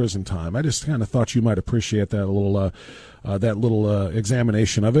doing any prison time. I just kind of thought you might appreciate that little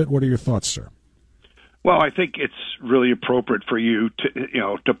examination of it. What are your thoughts, sir? Well, I think it's really appropriate for you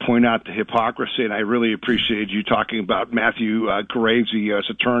to point out the hypocrisy, and I really appreciated you talking about Matthew Graves, the U.S.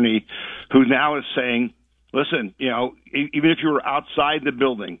 attorney, who now is saying, listen, even if you were outside the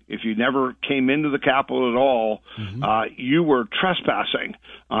building, if you never came into the Capitol at all, you were trespassing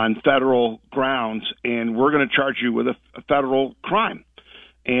on federal grounds, and we're going to charge you with a federal crime.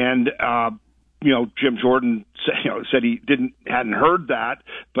 And Jim Jordan said he hadn't heard that,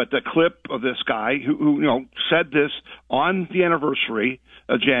 but the clip of this guy who said this on the anniversary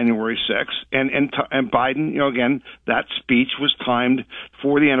of January 6th, and Biden, again, that speech was timed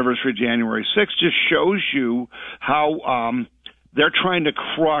for the anniversary of January 6th, just shows you how they're trying to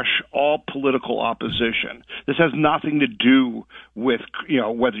crush all political opposition. This has nothing to do with,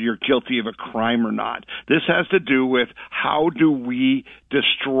 whether you're guilty of a crime or not. This has to do with how do we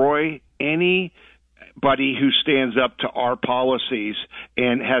destroy anybody who stands up to our policies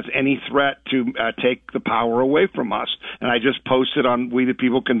and has any threat to take the power away from us. And I just posted on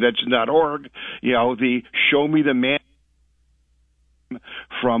WeThePeopleConvention.org, the Show Me the Man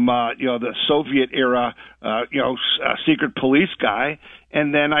from the Soviet era, secret police guy.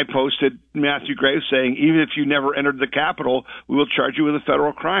 And then I posted Matthew Graves saying, even if you never entered the Capitol, we will charge you with a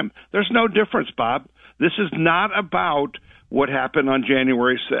federal crime. There's no difference, Bob. This is not about what happened on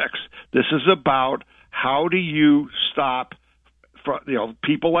January 6th. This is about how do you stop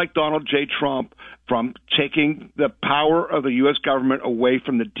people like Donald J. Trump from taking the power of the U.S. government away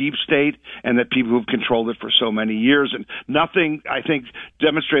from the deep state and the people who've controlled it for so many years. And nothing, I think,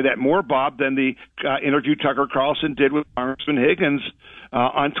 demonstrated that more, Bob, than the interview Tucker Carlson did with Congressman Higgins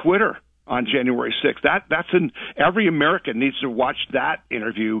on Twitter on January 6th. Every American needs to watch that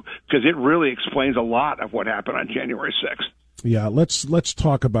interview because it really explains a lot of what happened on January 6th. Yeah, let's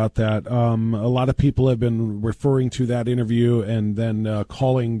talk about that. A lot of people have been referring to that interview and then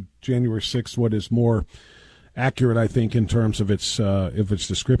calling January 6th what is more accurate, I think, in terms of its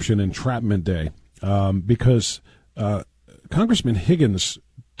description, Entrapment Day, because Congressman Higgins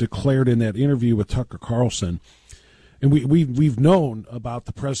declared in that interview with Tucker Carlson. And we've known about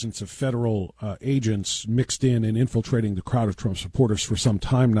the presence of federal agents mixed in and infiltrating the crowd of Trump supporters for some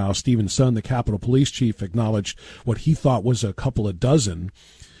time now. Stephen Sund, the Capitol Police Chief, acknowledged what he thought was a couple of dozen.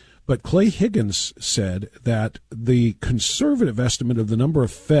 But Clay Higgins said that the conservative estimate of the number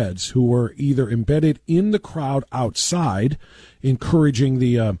of feds who were either embedded in the crowd outside, encouraging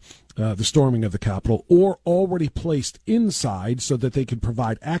the storming of the Capitol, or already placed inside so that they could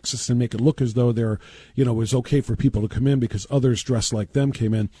provide access and make it look as though it was okay for people to come in because others dressed like them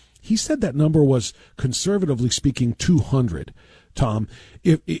came in. He said that number was, conservatively speaking, 200. Tom,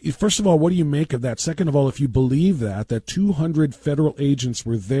 if first of all, what do you make of that? Second of all, if you believe that 200 federal agents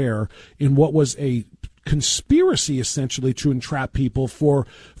were there in what was a conspiracy essentially to entrap people for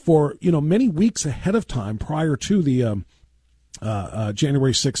many weeks ahead of time prior to the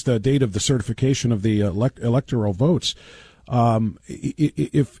January 6th date of the certification of the electoral votes.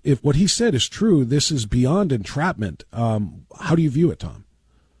 If what he said is true, this is beyond entrapment. How do you view it, Tom?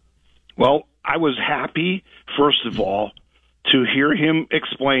 Well, I was happy, first of all, to hear him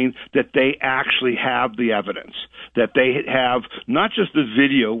explain that they actually have the evidence, that they have not just the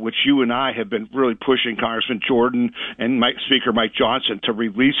video, which you and I have been really pushing Congressman Jordan and Speaker Mike Johnson to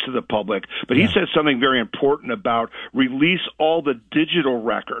release to the public, but he said something very important about release all the digital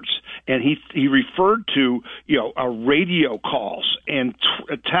records. And he referred to, radio calls and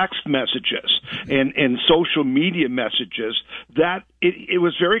text messages and social media messages that it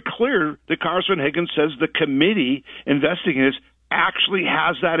was very clear that Congressman Higgins says the committee investigating this actually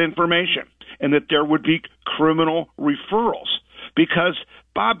has that information and that there would be criminal referrals. Because,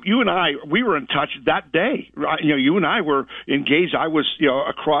 Bob, you and I, we were in touch that day. Right? You and I were engaged. I was,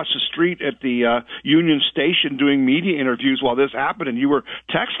 across the street at the Union Station doing media interviews while this happened, and you were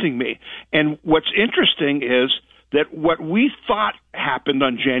texting me. And what's interesting is that what we thought happened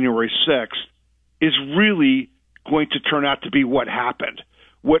on January 6th is really going to turn out to be what happened.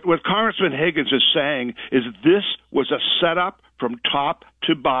 What Congressman Higgins is saying is this was a setup from top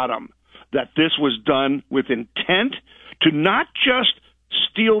to bottom, that this was done with intent to not just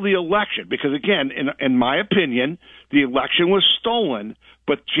steal the election, because, again, in my opinion, the election was stolen,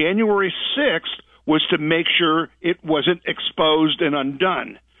 but January 6th was to make sure it wasn't exposed and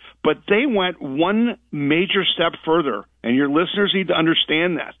undone. But they went one major step further, and your listeners need to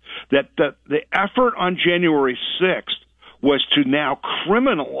understand that the effort on January 6th was to now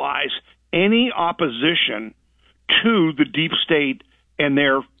criminalize any opposition to the deep state and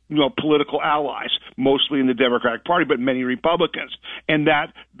their political allies, mostly in the Democratic Party, but many Republicans. And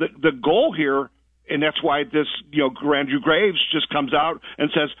that the goal here, and that's why this Andrew Graves just comes out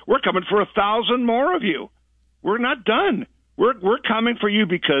and says, we're coming for 1,000 more of you. We're not done. We're coming for you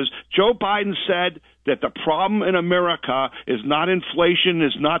because Joe Biden said that the problem in America is not inflation,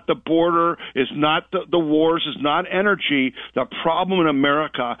 is not the border, is not the wars, is not energy. The problem in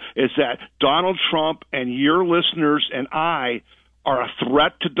America is that Donald Trump and your listeners and I are a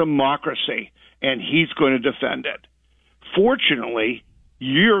threat to democracy, and he's going to defend it. Fortunately,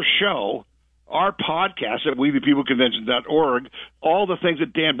 your show, our podcast at WeThePeopleConvention.org, all the things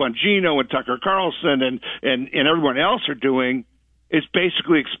that Dan Bongino and Tucker Carlson and everyone else are doing is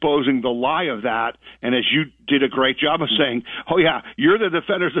basically exposing the lie of that. And as you did a great job of saying, oh, yeah, you're the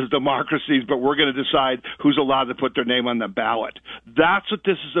defenders of democracies, but we're going to decide who's allowed to put their name on the ballot. That's what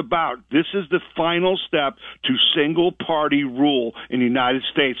this is about. This is the final step to single-party rule in the United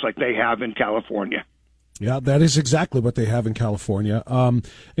States like they have in California. Yeah, that is exactly what they have in California. And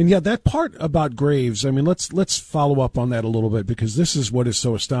yeah, that part about Graves, I mean, let's follow up on that a little bit because this is what is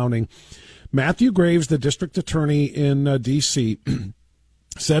so astounding. Matthew Graves, the district attorney in D.C.,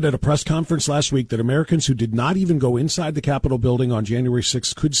 said at a press conference last week that Americans who did not even go inside the Capitol building on January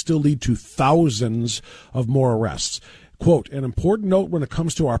 6th could still lead to thousands of more arrests. Quote, an important note when it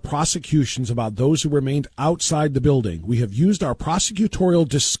comes to our prosecutions about those who remained outside the building. We have used our prosecutorial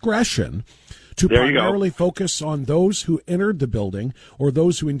discretion to primarily focus on those who entered the building or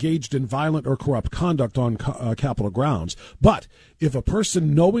those who engaged in violent or corrupt conduct on Capitol grounds. But if a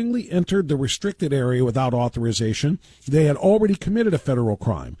person knowingly entered the restricted area without authorization, they had already committed a federal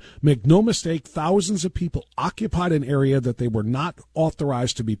crime. Make no mistake, thousands of people occupied an area that they were not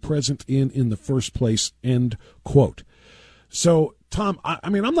authorized to be present in the first place, end quote. So, Tom, I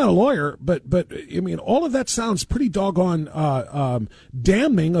mean, I'm not a lawyer, but I mean, all of that sounds pretty doggone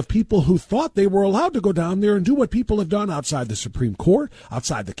damning of people who thought they were allowed to go down there and do what people have done outside the Supreme Court,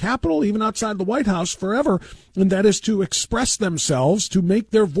 outside the Capitol, even outside the White House forever, and that is to express themselves, to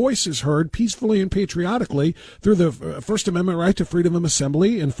make their voices heard peacefully and patriotically through the First Amendment right to freedom of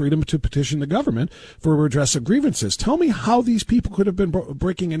assembly and freedom to petition the government for redress of grievances. Tell me how these people could have been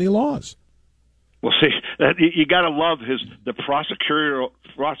breaking any laws. Well, see, you got to love the prosecutorial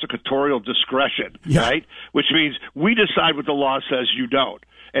discretion, right? Which means we decide what the law says, you don't.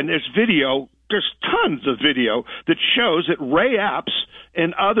 And there's tons of video that shows that Ray Epps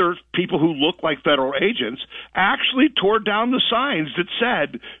and other people who look like federal agents actually tore down the signs that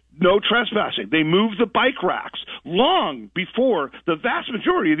said no trespassing. They moved the bike racks long before the vast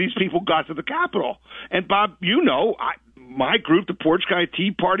majority of these people got to the Capitol. And Bob, you know, my group, the Porch Guy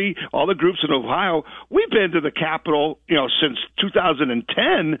Tea Party, all the groups in Ohio, we've been to the Capitol, since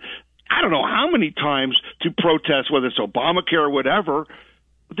 2010. I don't know how many times to protest, whether it's Obamacare or whatever.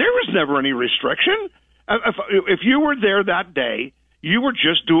 There was never any restriction. If you were there that day, you were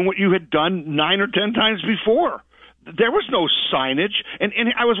just doing what you had done 9 or 10 times before. There was no signage. And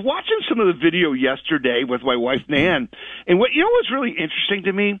I was watching some of the video yesterday with my wife, Nan, and what was really interesting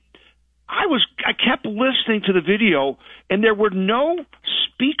to me, I kept listening to the video, and there were no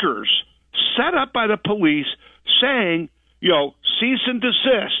speakers set up by the police saying, cease and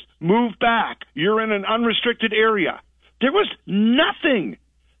desist, move back, you're in an unrestricted area. There was nothing.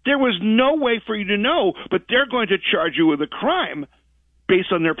 There was no way for you to know, but they're going to charge you with a crime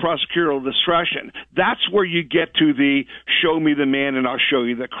based on their prosecutorial discretion. That's where you get to the show me the man and I'll show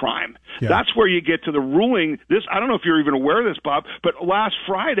you the crime. Yeah. That's where you get to the ruling. I don't know if you're even aware of this, Bob, but last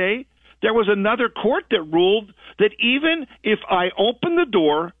Friday, there was another court that ruled that even if I open the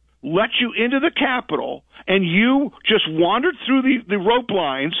door, let you into the Capitol, and you just wandered through the rope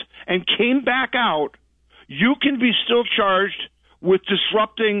lines and came back out, you can be still charged with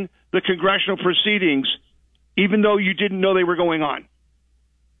disrupting the congressional proceedings, even though you didn't know they were going on.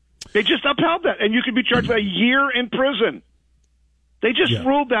 They just upheld that, and you could be charged with a year in prison. They just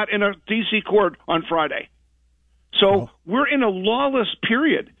ruled that in a D.C. court on Friday. So we're in a lawless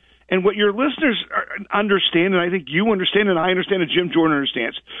period. And what your listeners understand, and I think you understand, and I understand, and Jim Jordan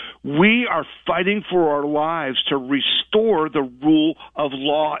understands, we are fighting for our lives to restore the rule of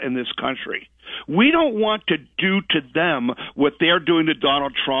law in this country. We don't want to do to them what they're doing to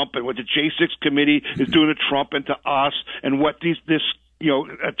Donald Trump and what the J6 committee is doing to Trump and to us and what this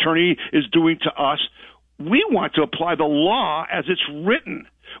attorney is doing to us. We want to apply the law as it's written.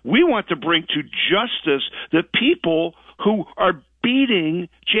 We want to bring to justice the people who are beating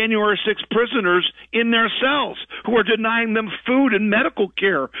January 6 prisoners in their cells, who are denying them food and medical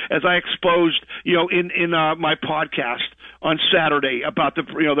care, as I exposed, in my podcast on Saturday about the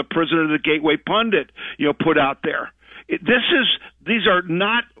prisoner the Gateway Pundit, put out there. This is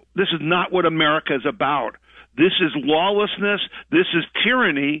not what America is about. This is lawlessness. This is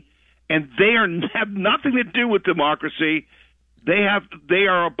tyranny, and they have nothing to do with democracy. They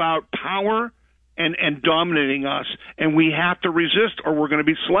are about power and dominating us, and we have to resist or we're going to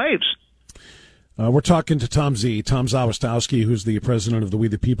be slaves. We're talking to Tom Zawistowski, who's the president of the We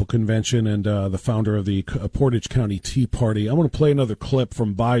the People Convention and the founder of the Portage County Tea Party. I want to play another clip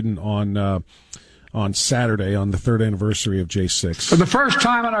from Biden on Saturday, on the third anniversary of J6. For the first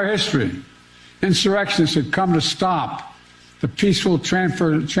time in our history, insurrectionists had come to stop the peaceful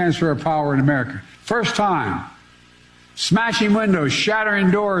transfer of power in America. First time. Smashing windows,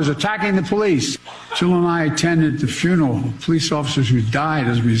 shattering doors, attacking the police. Jill and I attended the funeral of police officers who died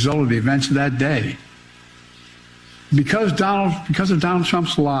as a result of the events of that day. Because of Donald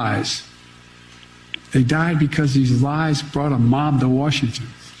Trump's lies. They died because these lies brought a mob to Washington.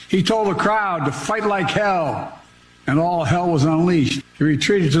 He told the crowd to fight like hell, and all hell was unleashed. He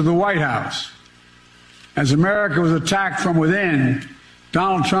retreated to the White House. As America was attacked from within,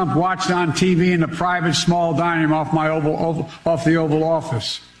 Donald Trump watched on TV in the private small dining room off the Oval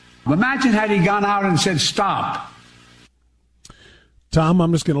Office. Imagine had he gone out and said, stop. Tom,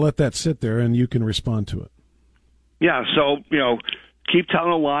 I'm just going to let that sit there, and you can respond to it. Yeah, so, keep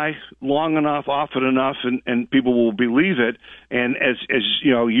telling a lie long enough, often enough, and people will believe it. And as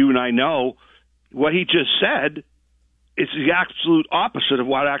you and I know, what he just said is the absolute opposite of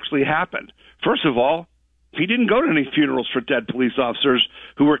what actually happened. First of all, he didn't go to any funerals for dead police officers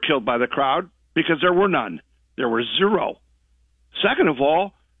who were killed by the crowd because there were none. There were zero. Second of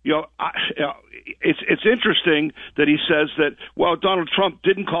all, it's interesting that he says that, well, Donald Trump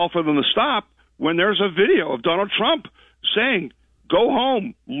didn't call for them to stop when there's a video of Donald Trump saying, go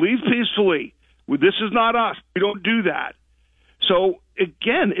home, leave peacefully. This is not us. We don't do that. So,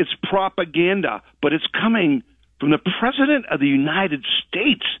 again, it's propaganda, but it's coming from the President of the United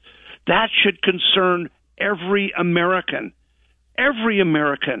States. That should concern every American. Every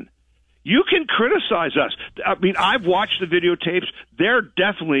American. You can criticize us. I mean, I've watched the videotapes. There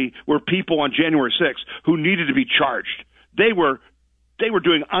definitely were people on January 6th who needed to be charged. They were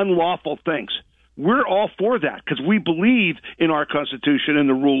doing unlawful things. We're all for that because we believe in our Constitution and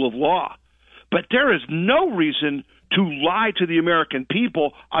the rule of law. But there is no reason to lie to the American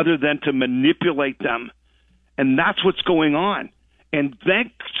people other than to manipulate them. And that's what's going on. And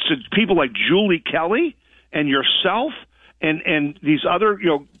thanks to people like Julie Kelly and yourself and these other,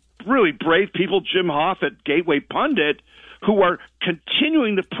 really brave people, Jim Hoff at Gateway Pundit, who are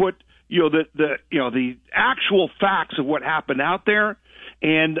continuing to put, the actual facts of what happened out there.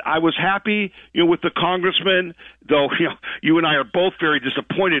 And I was happy, with the congressman, though, you and I are both very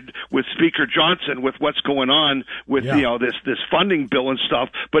disappointed with Speaker Johnson with what's going on with, this funding bill and stuff.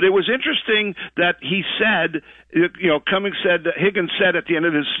 But it was interesting that he said, Higgins said at the end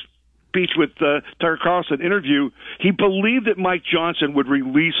of his speech with the Tucker Carlson interview, he believed that Mike Johnson would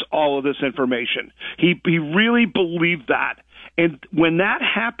release all of this information. He really believed that. And when that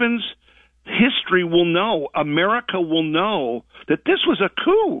happens, history will know, America will know that this was a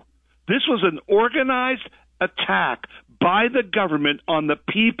coup. This was an organized attack by the government on the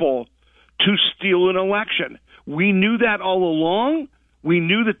people to steal an election. We knew that all along. We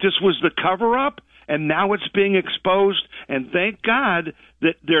knew that this was the cover-up, and now it's being exposed. And thank God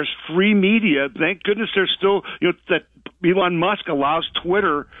that there's free media. Thank goodness there's still, that Elon Musk allows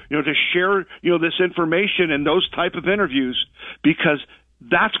Twitter, to share, this information and those type of interviews, because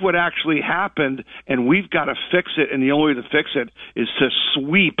that's what actually happened, and we've got to fix it, and the only way to fix it is to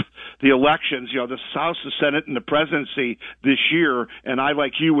sweep the elections, the House, the Senate, and the presidency this year. And I,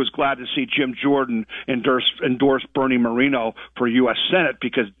 like you, was glad to see Jim Jordan endorse Bernie Moreno for U.S. Senate,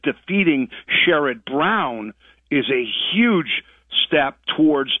 because defeating Sherrod Brown is a huge step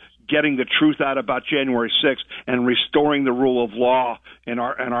towards getting the truth out about January 6th and restoring the rule of law in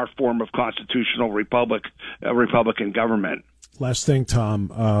our form of constitutional Republican government. Last thing,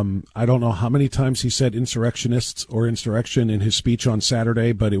 Tom. I don't know how many times he said insurrectionists or insurrection in his speech on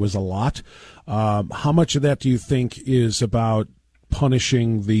Saturday, but it was a lot. How much of that do you think is about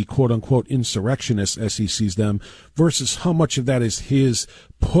punishing the quote-unquote insurrectionists as he sees them versus how much of that is his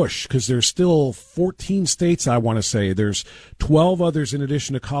push? Because there's still 14 states, I want to say. There's 12 others in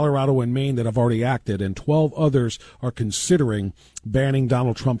addition to Colorado and Maine that have already acted, and 12 others are considering banning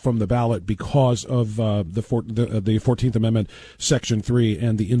Donald Trump from the ballot because of the 14th Amendment, Section 3,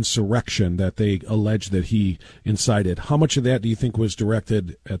 and the insurrection that they allege that he incited. How much of that do you think was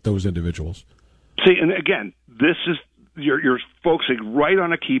directed at those individuals? See, and again, this is you're focusing right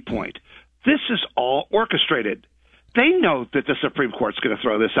on a key point. This is all orchestrated. They know that the Supreme Court's going to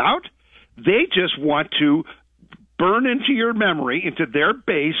throw this out. They just want to burn into your memory, into their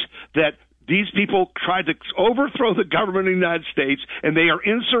base, that these people tried to overthrow the government of the United States, and they are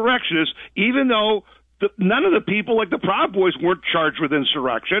insurrectionists, even though none of the people, like the Proud Boys, weren't charged with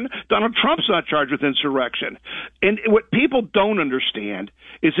insurrection. Donald Trump's not charged with insurrection. And what people don't understand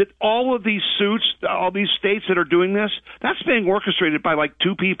is that all of these suits, all these states that are doing this, that's being orchestrated by like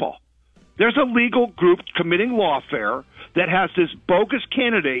two people. There's a legal group committing lawfare that has this bogus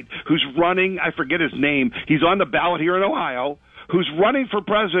candidate who's running, I forget his name, he's on the ballot here in Ohio, who's running for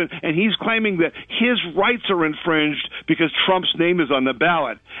president, and he's claiming that his rights are infringed because Trump's name is on the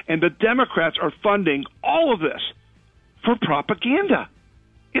ballot. And the Democrats are funding all of this for propaganda.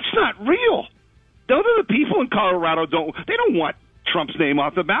 It's not real. Those are the people in Colorado don't want Trump's name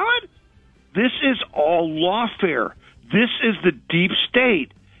off the ballot. This is all lawfare. This is the deep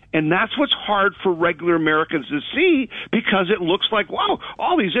state. And that's what's hard for regular Americans to see, because it looks like, wow,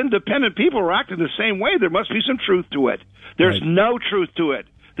 all these independent people are acting the same way. There must be some truth to it. There's no truth to it.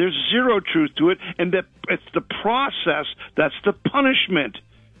 There's zero truth to it. And it's the process that's the punishment.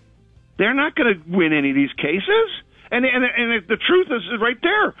 They're not going to win any of these cases. And the truth is right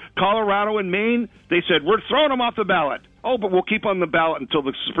there. Colorado and Maine, they said, we're throwing them off the ballot. Oh, but we'll keep on the ballot until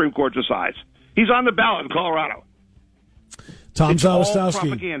the Supreme Court decides. He's on the ballot in Colorado. Tom It's all Zawistowski.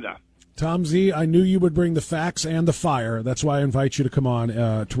 propaganda. Tom Z, I knew you would bring the facts and the fire. That's why I invite you to come on.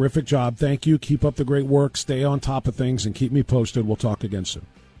 Terrific job. Thank you. Keep up the great work. Stay on top of things and keep me posted. We'll talk again soon.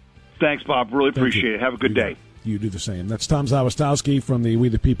 Thanks, Bob. Really appreciate it. Have a good day. You do the same. That's Tom Zawistowski from the We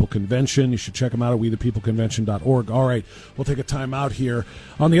the People Convention. You should check him out at wethepeopleconvention.org. All right, we'll take a time out here.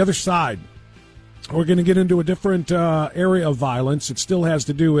 On the other side, we're going to get into a different area of violence. It still has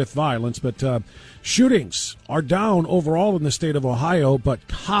to do with violence, but shootings are down overall in the state of Ohio, but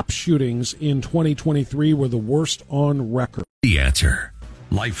cop shootings in 2023 were the worst on record. The Answer.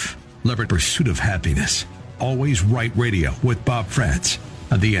 Life, liberty, pursuit of happiness. Always Right Radio with Bob Frantz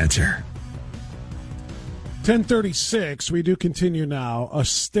on The Answer. 10:36, we do continue now. A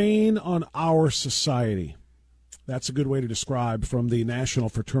stain on our society. That's a good way to describe from the National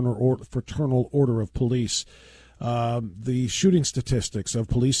Fraternal Order of Police the shooting statistics of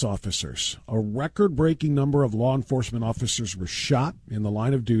police officers. A record-breaking number of law enforcement officers were shot in the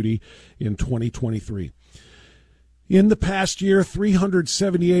line of duty in 2023. In the past year,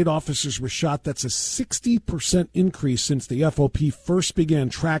 378 officers were shot. That's a 60% increase since the FOP first began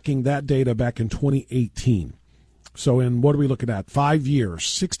tracking that data back in 2018. So in, what are we looking at? 5 years,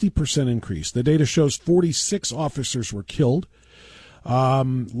 60% increase. The data shows 46 officers were killed.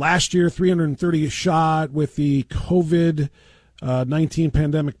 Last year, 330 shot with the COVID-19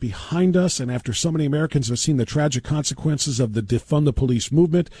 pandemic behind us. And after so many Americans have seen the tragic consequences of the defund the police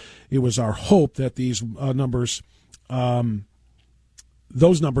movement, it was our hope that these numbers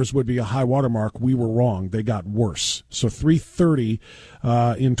those numbers would be a high watermark. We were wrong. They got worse. So 330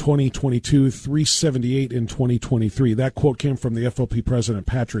 in 2022, 378 in 2023. That quote came from the FOP president,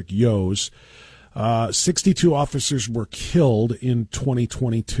 Patrick Yos. 62 officers were killed in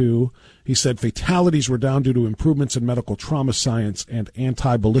 2022. He said fatalities were down due to improvements in medical trauma science and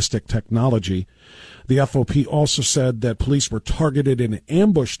anti-ballistic technology. The FOP also said that police were targeted in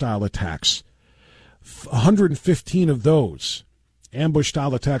ambush-style attacks. 115 of those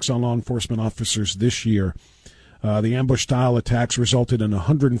ambush-style attacks on law enforcement officers this year. The ambush-style attacks resulted in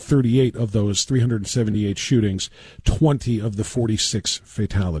 138 of those 378 shootings, 20 of the 46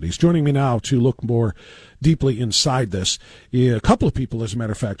 fatalities. Joining me now to look more deeply inside this, a couple of people, as a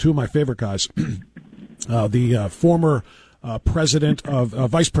matter of fact, two of my favorite guys, the former vice president of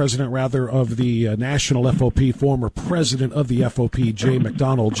the National FOP, former president of the FOP, Jay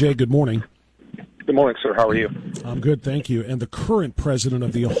McDonald. Jay, good morning. Good morning, sir. How are you? I'm good, thank you. And the current president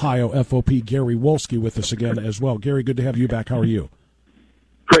of the Ohio FOP, Gary Wolski, with us again as well. Gary, good to have you back. How are you?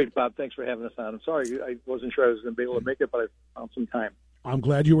 Great, Bob. Thanks for having us on. I'm sorry, I wasn't sure I was going to be able to make it, but I found some time. I'm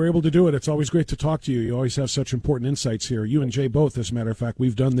glad you were able to do it. It's always great to talk to you. You always have such important insights here. You and Jay both, as a matter of fact.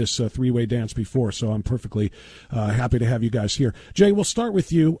 We've done this three-way dance before, so I'm perfectly happy to have you guys here. Jay, we'll start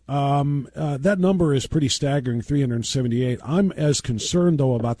with you. That number is pretty staggering, 378. I'm as concerned,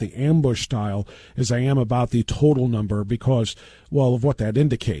 though, about the ambush style as I am about the total number because, well, of what that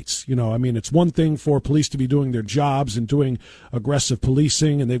indicates. You know, I mean, it's one thing for police to be doing their jobs and doing aggressive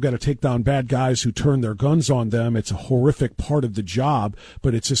policing, and they've got to take down bad guys who turn their guns on them. It's a horrific part of the job,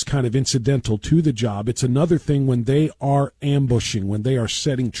 but it's just kind of incidental to the job. It's another thing when they are ambushing, when they are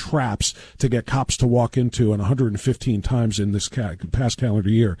setting traps to get cops to walk into, and 115 times in this past calendar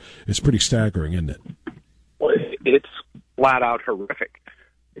year is pretty staggering, isn't it? Well, it's flat out horrific.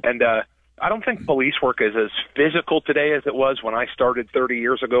 And I don't think police work is as physical today as it was when I started 30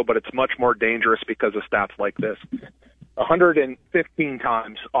 years ago, but it's much more dangerous because of stats like this. 115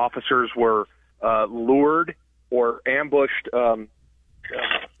 times officers were lured or ambushed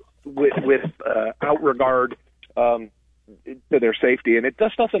without regard to their safety. And it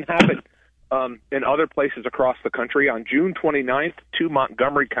just doesn't happen in other places across the country. On June 29th, 2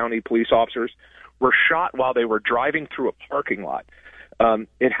 Montgomery County police officers were shot while they were driving through a parking lot.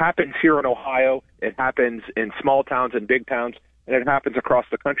 It happens here in Ohio. It happens in small towns and big towns, and it happens across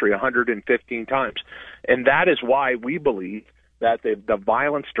the country 115 times. And that is why we believe that the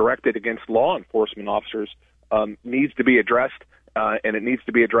violence directed against law enforcement officers needs to be addressed, and it needs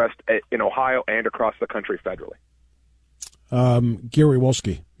to be addressed in Ohio and across the country federally. Gary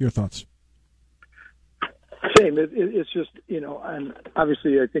Wolski, your thoughts? Same. It's just, and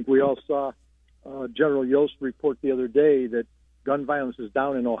obviously I think we all saw General Yost report the other day that gun violence is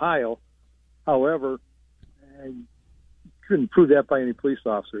down in Ohio. However, I couldn't prove that by any police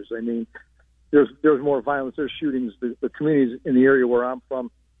officers. I mean, there's more violence. There's shootings. The communities in the area where I'm from,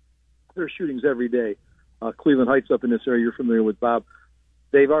 there's shootings every day. Cleveland Heights up in this area, you're familiar with, Bob.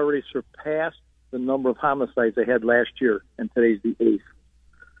 They've already surpassed the number of homicides they had last year, and today's the 8th.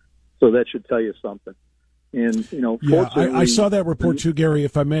 So that should tell you something. And, I saw that report too, Gary,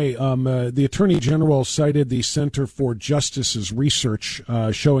 if I may. The Attorney General cited the Center for Justice's research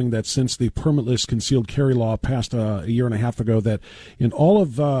showing that since the permitless concealed carry law passed a year and a half ago, that in all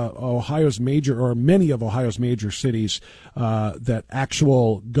of many of Ohio's major cities, that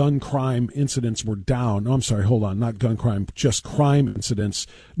actual gun crime incidents were down. No, I'm sorry, hold on, not gun crime, just crime incidents.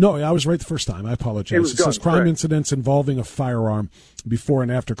 No, I was right the first time. I apologize. It says crime incidents involving a firearm before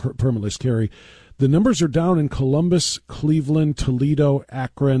and after permitless carry. The numbers are down in Columbus, Cleveland, Toledo,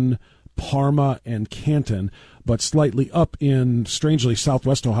 Akron, Parma, and Canton, but slightly up in, strangely,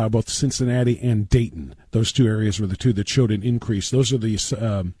 southwest Ohio, both Cincinnati and Dayton. Those two areas were the two that showed an increase. Those are the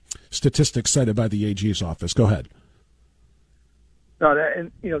statistics cited by the AG's office. Go ahead. No,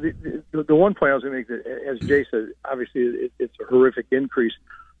 and the one point I was going to make, that, as Jay said, obviously it's a horrific increase.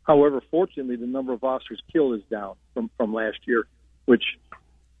 However, fortunately, the number of officers killed is down from last year, which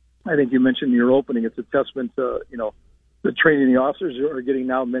I think you mentioned in your opening. It's a testament to, the training the officers are getting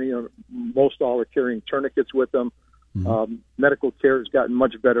now. Most all are carrying tourniquets with them. Mm-hmm. Medical care has gotten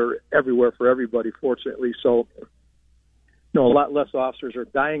much better everywhere for everybody, fortunately. So, a lot less officers are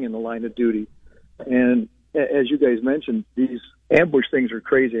dying in the line of duty. And as you guys mentioned, these ambush things are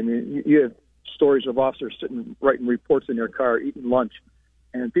crazy. I mean, you have stories of officers sitting writing reports in their car, eating lunch,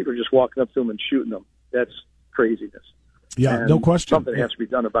 and people are just walking up to them and shooting them. That's craziness. Yeah, and no question. Something has to be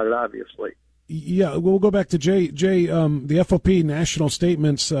done about it, obviously. Yeah, we'll go back to Jay. Jay, the FOP national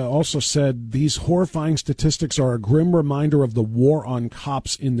statements also said these horrifying statistics are a grim reminder of the war on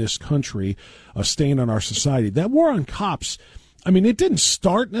cops in this country, a stain on our society. That war on cops, I mean, it didn't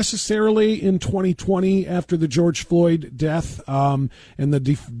start necessarily in 2020 after the George Floyd death and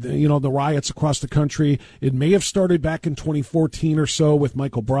the riots across the country. It may have started back in 2014 or so with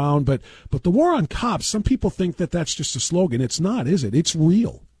Michael Brown, but the war on cops, some people think that that's just a slogan. It's not, is it? It's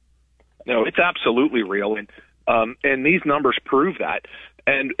real. No, it's absolutely real, and these numbers prove that.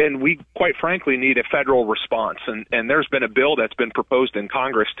 And we, quite frankly, need a federal response. And there's been a bill that's been proposed in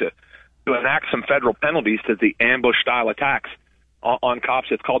Congress to enact some federal penalties to the ambush-style attacks on cops.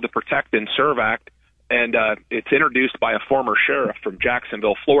 It's called the Protect and Serve Act, and it's introduced by a former sheriff from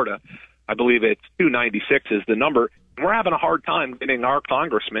Jacksonville, Florida. I believe it's 296 is the number. We're having a hard time getting our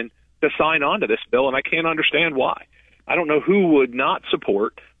congressman to sign on to this bill, and I can't understand why. I don't know who would not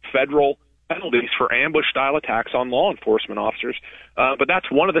support federal penalties for ambush-style attacks on law enforcement officers, but that's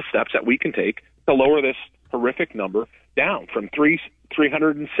one of the steps that we can take to lower this horrific number down from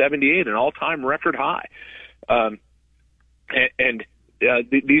 378, an all-time record high.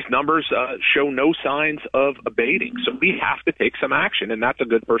 These numbers show no signs of abating, so we have to take some action, and that's a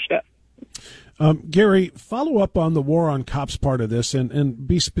good first step. Gary, follow up on the war on cops part of this and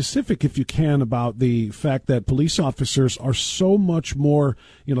be specific, if you can, about the fact that police officers are so much more,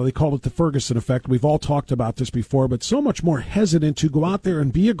 they call it the Ferguson effect. We've all talked about this before, but so much more hesitant to go out there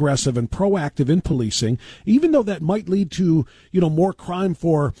and be aggressive and proactive in policing, even though that might lead to, more crime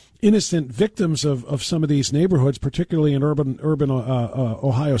for innocent victims of some of these neighborhoods, particularly in urban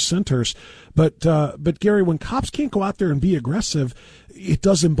Ohio centers. But Gary, when cops can't go out there and be aggressive, it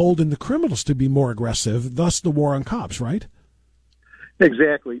does embolden the criminals to be more aggressive, thus the war on cops, right?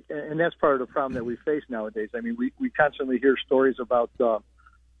 Exactly, and that's part of the problem that we face nowadays. I mean, we constantly hear stories about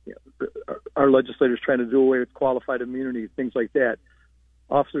our legislators trying to do away with qualified immunity, things like that.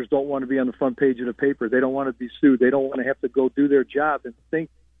 Officers don't want to be on the front page of the paper. They don't want to be sued. They don't want to have to go do their job and think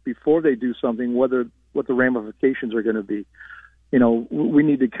before they do something what the ramifications are going to be. We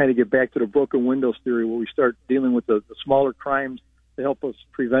need to kind of get back to the broken windows theory, where we start dealing with the smaller crimes to help us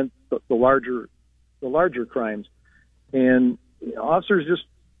prevent the larger crimes. And officers just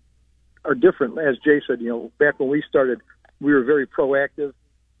are different. As Jay said, back when we started, we were very proactive.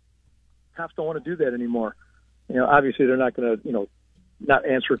 Cops don't want to do that anymore. Obviously they're not going to, not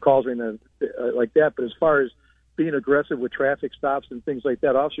answer calls or anything like that. But as far as being aggressive with traffic stops and things like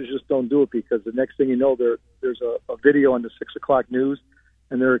that, officers just don't do it, because the next thing you know, there's a video on the 6 o'clock news,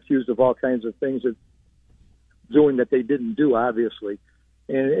 and they're accused of all kinds of things doing that they didn't do, obviously,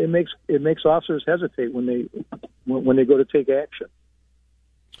 and it makes officers hesitate when they go to take action.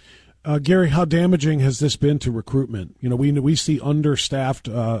 Gary, how damaging has this been to recruitment? We see understaffed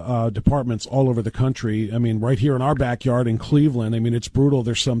departments all over the country. I mean, right here in our backyard in Cleveland, I mean, it's brutal.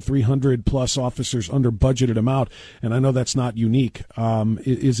 There's some 300 plus officers under budgeted amount, and I know that's not unique.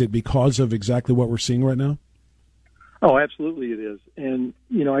 Is it because of exactly what we're seeing right now? Oh, absolutely it is. And,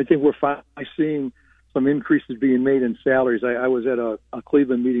 I think we're finally seeing some increases being made in salaries. I was at a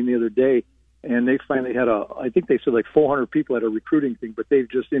Cleveland meeting the other day, and they finally had I think they said like 400 people at a recruiting thing, but they've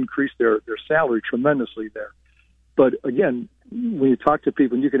just increased their salary tremendously there. But again, when you talk to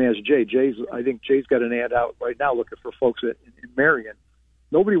people, and you can ask Jay. I think Jay's got an ad out right now looking for folks in Marion.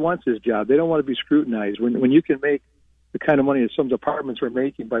 Nobody wants this job. They don't want to be scrutinized. When you can make the kind of money that some departments are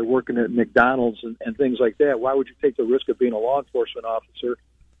making by working at McDonald's and things like that, why would you take the risk of being a law enforcement officer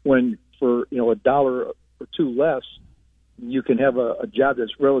when for $1 or $2 less you can have a job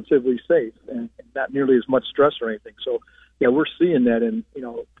that's relatively safe and not nearly as much stress or anything? So yeah, we're seeing that, and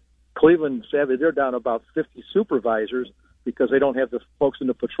Cleveland, sadly, they're down about 50 supervisors because they don't have the folks in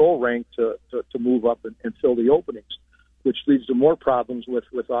the patrol rank to move up and fill the openings, which leads to more problems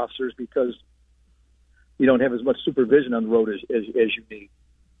with officers because you don't have as much supervision on the road as you need.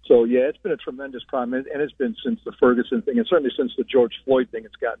 So, yeah, it's been a tremendous problem, and it's been since the Ferguson thing, and certainly since the George Floyd thing,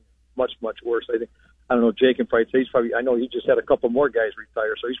 it's gotten much, much worse. I don't know, Jake can probably say I know he just had a couple more guys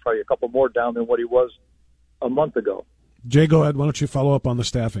retire, so he's probably a couple more down than what he was a month ago. Jay, go ahead. Why don't you follow up on the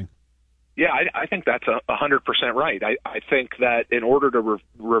staffing? Yeah, I think that's 100% right. I think that in order to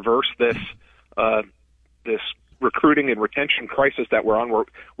reverse this recruiting and retention crisis that we're on,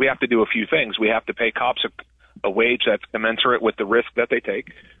 we have to do a few things. We have to pay cops a wage that's commensurate with the risk that they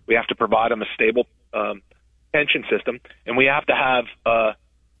take. We have to provide them a stable pension system, and we have to have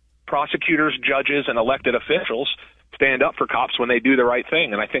prosecutors, judges, and elected officials stand up for cops when they do the right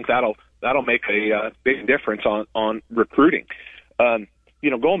thing. And I think that'll make a big difference on recruiting.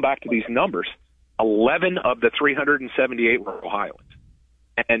 Going back to these numbers, 11 of the 378 were Ohioans.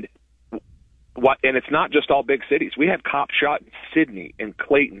 And it's not just all big cities. We had cops shot in Sydney, in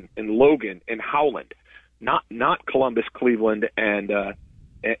Clayton, in Logan, in Howland, not Columbus, Cleveland, and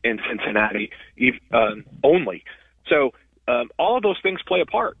Cincinnati only. So all of those things play a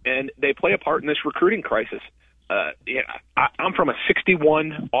part, and they play a part in this recruiting crisis. I'm from a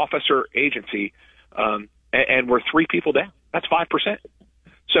 61 officer agency, and we're 3 people down. That's 5%.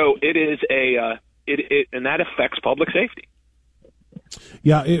 So it is and that affects public safety.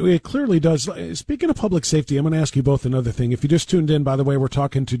 Yeah, it clearly does. Speaking of public safety, I'm going to ask you both another thing. If you just tuned in, by the way, we're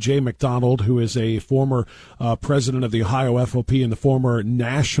talking to Jay McDonald, who is a former president of the Ohio FOP and the former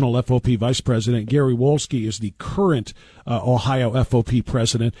national FOP vice president. Gary Wolski is the current Ohio FOP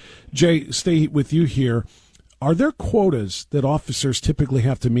president. Jay, stay with you here. Are there quotas that officers typically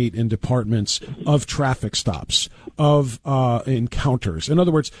have to meet in departments of traffic stops, of encounters? In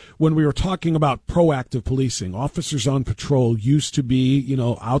other words, when we were talking about proactive policing, officers on patrol used to be,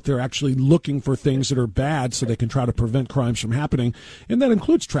 out there actually looking for things that are bad so they can try to prevent crimes from happening. And that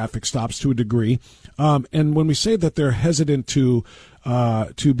includes traffic stops to a degree. And when we say that they're hesitant to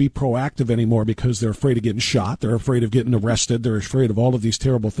be proactive anymore because they're afraid of getting shot, they're afraid of getting arrested, they're afraid of all of these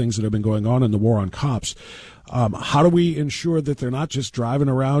terrible things that have been going on in the war on cops. How do we ensure that they're not just driving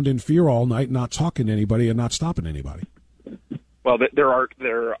around in fear all night, not talking to anybody and not stopping anybody? Well, there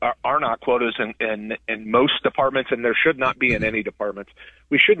are not quotas in most departments, and there should not be in any departments.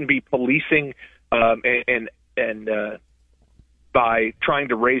 We shouldn't be policing and by trying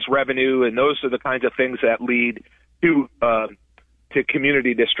to raise revenue, and those are the kinds of things that lead to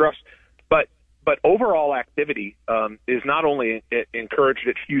community distrust. But overall activity is not only encouraged,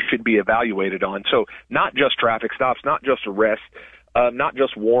 that you should be evaluated on. So not just traffic stops, not just arrests, not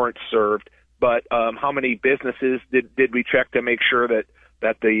just warrants served, but how many businesses did we check to make sure that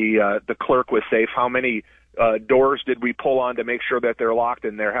the clerk was safe? How many doors did we pull on to make sure that they're locked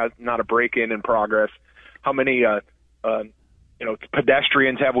and there has not a break-in in progress? How many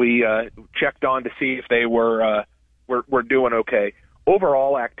pedestrians have we checked on to see if they were doing okay?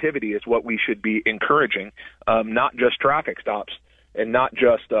 Overall activity is what we should be encouraging, not just traffic stops and not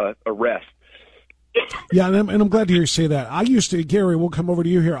just arrests. Yeah, and I'm glad to hear you say that. Gary, we'll come over to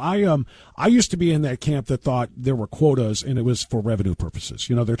you here. I used to be in that camp that thought there were quotas and it was for revenue purposes.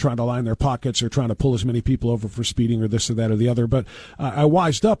 They're trying to line their pockets, they're trying to pull as many people over for speeding or this or that or the other. But I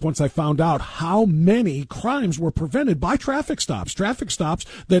wised up once I found out how many crimes were prevented by traffic stops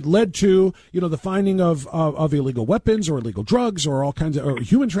that led to, the finding of illegal weapons or illegal drugs or all kinds of or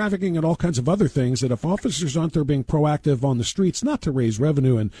human trafficking and all kinds of other things, that if officers aren't there being proactive on the streets, not to raise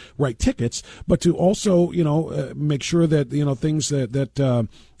revenue and write tickets, but to also, make sure that, things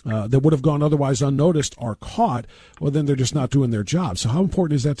that would have gone otherwise unnoticed are caught, well, then they're just not doing their job. So how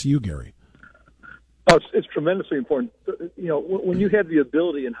important is that to you, Gary? Oh, it's tremendously important. When you have the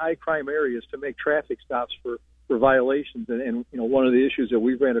ability in high crime areas to make traffic stops for violations, and one of the issues that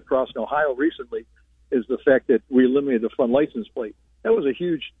we've ran across in Ohio recently is the fact that we eliminated the front license plate. That was a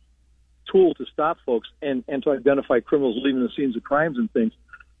huge tool to stop folks and to identify criminals leaving the scenes of crimes and things.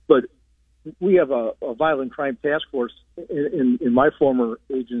 But we have a violent crime task force in my former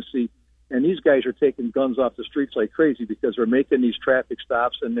agency, And these guys are taking guns off the streets like crazy because they're making these traffic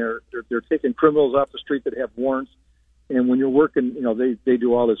stops, and they're taking criminals off the street that have warrants. And when you're working, they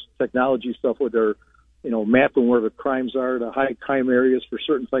do all this technology stuff where they're, mapping where the crimes are, the high crime areas for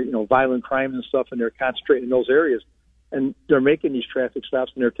certain, violent crimes and stuff, and they're concentrating in those areas. And they're making these traffic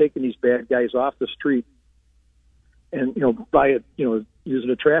stops, and they're taking these bad guys off the street. And, using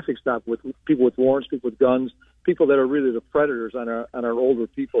a traffic stop with people with warrants, people with guns, people that are really the predators on our older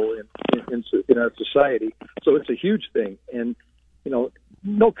people in our society. So it's a huge thing. And,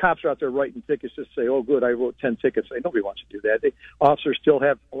 no cops are out there writing tickets just say, oh, good, I wrote 10 tickets. Nobody wants to do that. Officers still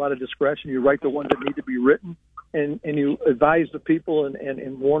have a lot of discretion. You write the ones that need to be written, and you advise the people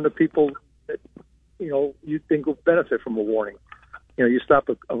and warn the people that, you think will benefit from a warning. You stop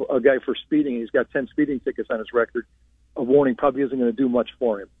a guy for speeding, and he's got 10 speeding tickets on his record. A warning probably isn't going to do much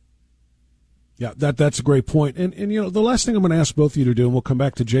for him. Yeah, that's a great point. And the last thing I'm going to ask both of you to do, and we'll come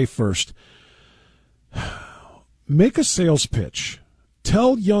back to Jay first, make a sales pitch.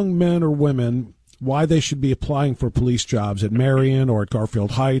 Tell young men or women why they should be applying for police jobs at Marion or at Garfield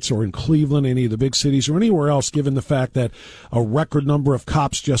Heights or in Cleveland, any of the big cities, or anywhere else, given the fact that a record number of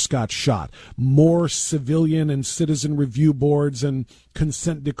cops just got shot. More civilian and citizen review boards and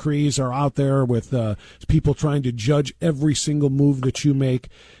consent decrees are out there with people trying to judge every single move that you make.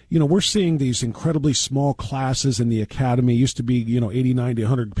 We're seeing these incredibly small classes in the academy. It used to be, 80, 90,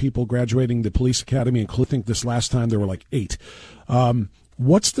 100 people graduating the police academy, and I think this last time there were like 8.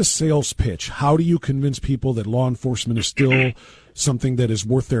 What's the sales pitch? How do you convince people that law enforcement is still something that is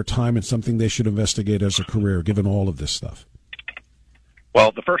worth their time and something they should investigate as a career, given all of this stuff?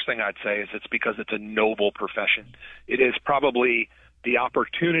 Well, the first thing I'd say is it's because it's a noble profession. It is probably the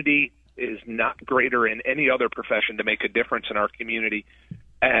opportunity is not greater in any other profession to make a difference in our community.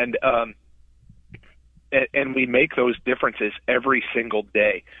 And we make those differences every single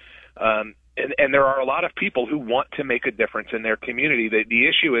day. And there are a lot of people who want to make a difference in their community. The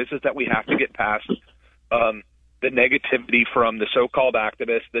issue is that we have to get past the negativity from the so-called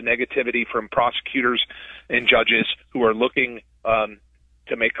activists, the negativity from prosecutors and judges who are looking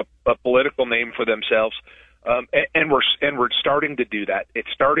to make a political name for themselves. And we're starting to do that. It's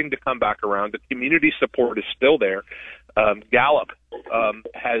starting to come back around. The community support is still there. Gallup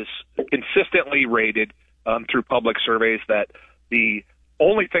has consistently rated through public surveys that the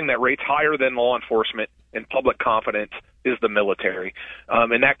only thing that rates higher than law enforcement and public confidence is the military.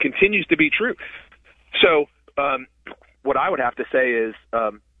 And that continues to be true. So what I would have to say is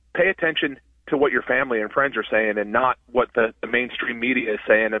pay attention to what your family and friends are saying and not what the mainstream media is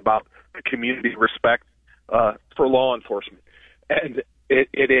saying about the community respect for law enforcement. And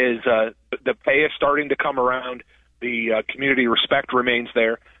it is the pay is starting to come around. The community respect remains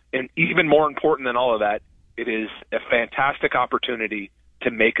there. And even more important than all of that, it is a fantastic opportunity to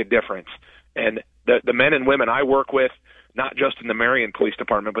make a difference. And the men and women I work with, not just in the Marion Police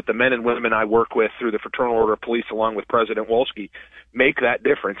Department, but the men and women I work with through the Fraternal Order of Police along with President Wolski, make that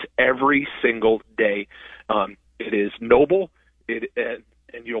difference every single day. It is noble, and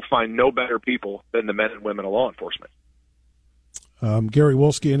you'll find no better people than the men and women of law enforcement. Gary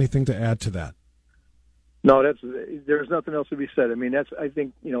Wolski, anything to add to that? No, there's nothing else to be said. I mean, I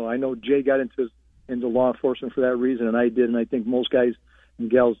think, I know Jay got into law enforcement for that reason, and I did, and I think most guys and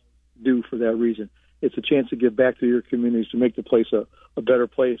gals do for that reason. It's a chance to give back to your communities, to make the place a better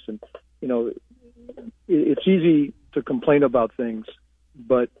place. And, it's easy to complain about things,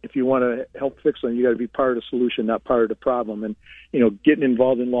 but if you want to help fix them, you got to be part of the solution, not part of the problem. And, getting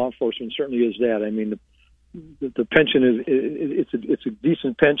involved in law enforcement certainly is that. I mean, the pension it's a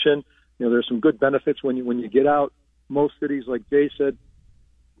decent pension. There's some good benefits when you get out. Most cities, like Jay said,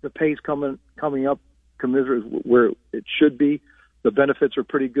 the pay's coming up commensurate where it should be. The benefits are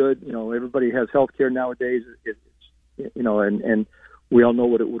pretty good. Everybody has health care nowadays. And we all know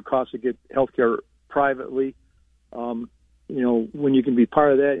what it would cost to get health care privately. When you can be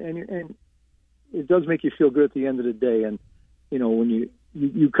part of that, and it does make you feel good at the end of the day. And, when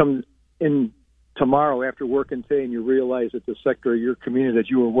you come in tomorrow after working today and you realize that the sector of your community that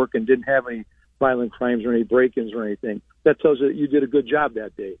you were working didn't have any violent crimes or any break-ins or anything, that tells you that you did a good job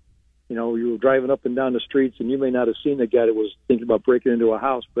that day. You were driving up and down the streets, and you may not have seen the guy that was thinking about breaking into a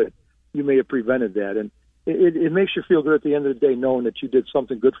house, but you may have prevented that. And it makes you feel good at the end of the day knowing that you did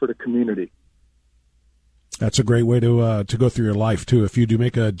something good for the community. That's a great way to go through your life, too. If you do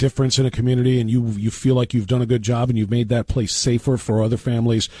make a difference in a community and you feel like you've done a good job and you've made that place safer for other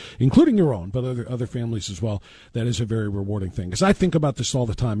families, including your own, but other families as well, that is a very rewarding thing. Because I think about this all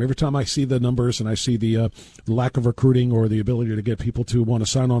the time. Every time I see the numbers and I see the lack of recruiting or the ability to get people to want to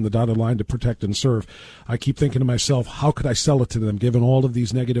sign on the dotted line to protect and serve, I keep thinking to myself, how could I sell it to them given all of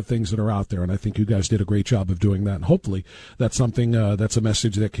these negative things that are out there? And I think you guys did a great job of doing that. And hopefully that's something, that's a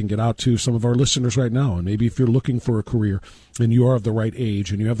message that can get out to some of our listeners right now. And maybe if you're looking for a career and you are of the right age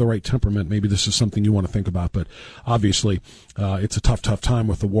and you have the right temperament, maybe this is something you want to think about. But obviously, it's a tough time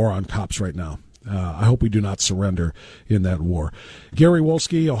with the war on cops right now. I hope we do not surrender in that war. Gary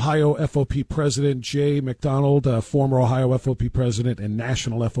Wolski, Ohio FOP President, Jay McDonald, former Ohio FOP President and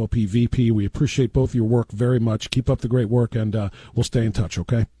National FOP VP. We appreciate both your work very much. Keep up the great work, and we'll stay in touch,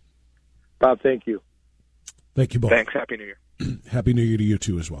 okay? Bob, thank you. Thank you both. Thanks. Happy New Year. Happy New Year to you,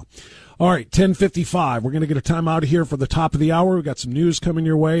 too, as well. All right, 10:55. We're going to get a time out of here for the top of the hour. We've got some news coming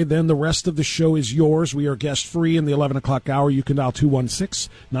your way. Then the rest of the show is yours. We are guest-free in the 11 o'clock hour. You can dial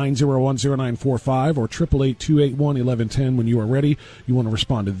 216-901-0945 or 888-281-1110 when you are ready. You want to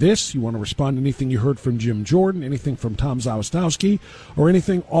respond to this. You want to respond to anything you heard from Jim Jordan, anything from Tom Zawistowski, or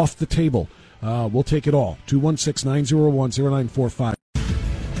anything off the table. We'll take it all. 216-901-0945.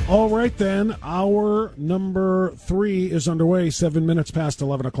 All right, then. Hour number 3 is underway, 7 minutes past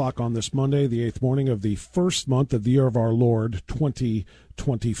 11 o'clock on this Monday, the 8th morning of the first month of the year of our Lord,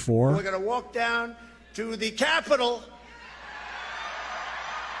 2024. We're going to walk down to the Capitol,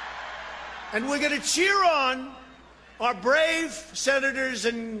 and we're going to cheer on our brave senators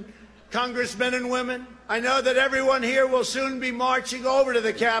and congressmen and women. I know that everyone here will soon be marching over to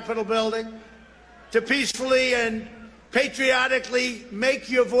the Capitol building to peacefully and patriotically make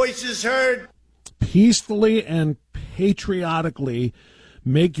your voices heard. Peacefully and patriotically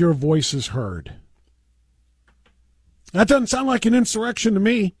make your voices heard. That doesn't sound like an insurrection to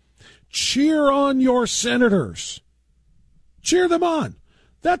me. Cheer on your senators. Cheer them on.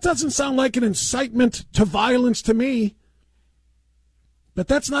 That doesn't sound like an incitement to violence to me. But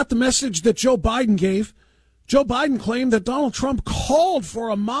that's not the message that Joe Biden gave. Joe Biden claimed that Donald Trump called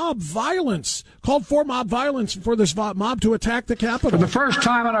for mob violence for this mob to attack the Capitol. For the first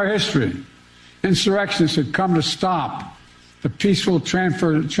time in our history, insurrectionists had come to stop the peaceful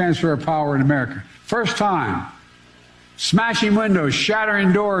transfer of power in America. First time. Smashing windows,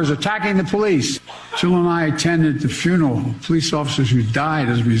 shattering doors, attacking the police. Jill and I attended the funeral of police officers who died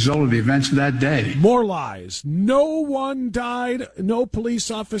as a result of the events of that day. More lies. No one died. No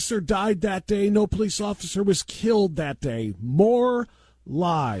police officer died that day. No police officer was killed that day. More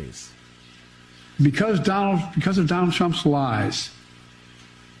lies. Because of Donald Trump's lies,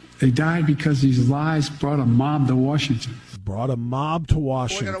 they died because these lies brought a mob to Washington. We're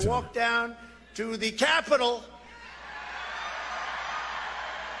going to walk down to the Capitol,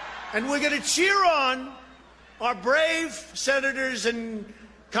 and we're going to cheer on our brave senators and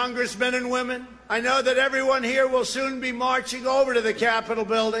congressmen and women. I know that everyone here will soon be marching over to the Capitol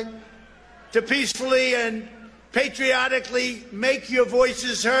building to peacefully and patriotically make your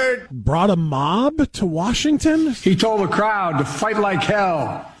voices heard. Brought a mob to Washington? He told the crowd to fight like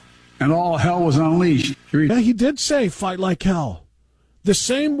hell, and all hell was unleashed. Yeah, he did say fight like hell. The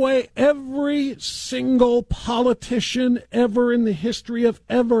same way every single politician ever in the history of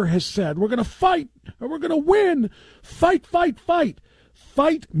ever has said, we're going to fight and we're going to win. Fight, fight, fight.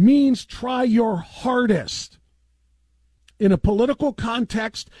 Fight means try your hardest. In a political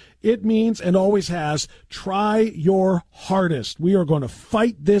context, it means, and always has, try your hardest. We are going to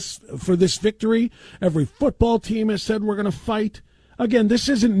fight for this victory. Every football team has said we're going to fight. Again, this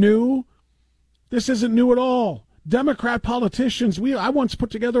isn't new. This isn't new at all. Democrat politicians, I once put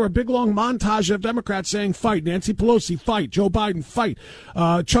together a big, long montage of Democrats saying, fight. Nancy Pelosi, fight. Joe Biden, fight.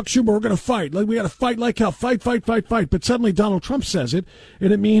 Chuck Schumer, we're going to fight. We got to fight like hell. Fight, fight, fight, fight. But suddenly Donald Trump says it,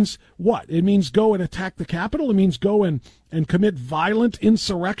 and it means what? It means go and attack the Capitol? It means go and commit violent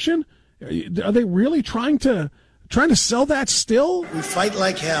insurrection? Are they really trying to sell that still? We fight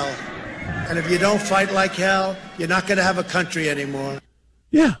like hell. And if you don't fight like hell, you're not going to have a country anymore.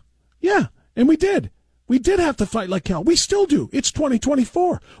 Yeah. And we did. We did have to fight like hell. We still do. It's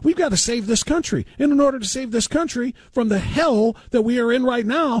 2024. We've got to save this country. And in order to save this country from the hell that we are in right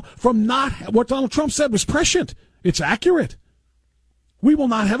now, from not what Donald Trump said was prescient. It's accurate. We will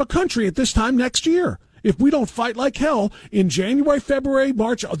not have a country at this time next year if we don't fight like hell in January, February,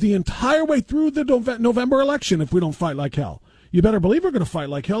 March, the entire way through the November election if we don't fight like hell. You better believe we're going to fight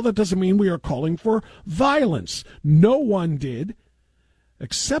like hell. That doesn't mean we are calling for violence. No one did,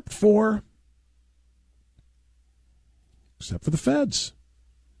 except for the feds.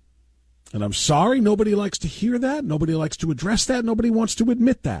 And I'm sorry, nobody likes to hear that. Nobody likes to address that. Nobody wants to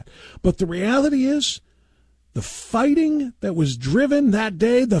admit that. But the reality is, the fighting that was driven that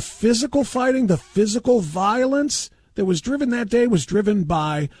day, the physical fighting, the physical violence that was driven that day was driven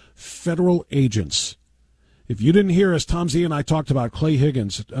by federal agents. If you didn't hear, as Tom Z and I talked about, Clay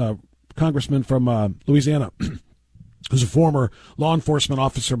Higgins, congressman from Louisiana, who's a former law enforcement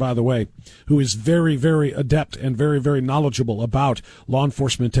officer, by the way, who is very, very adept and very, very knowledgeable about law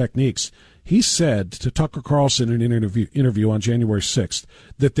enforcement techniques. He said to Tucker Carlson in an interview on January 6th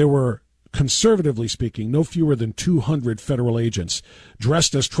that there were, conservatively speaking, no fewer than 200 federal agents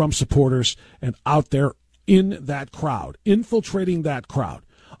dressed as Trump supporters and out there in that crowd, infiltrating that crowd.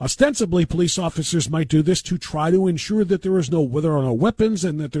 Ostensibly, police officers might do this to try to ensure that there are no weapons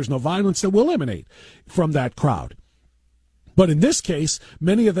and that there's no violence that will emanate from that crowd. But in this case,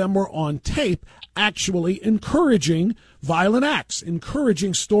 many of them were on tape actually encouraging violent acts,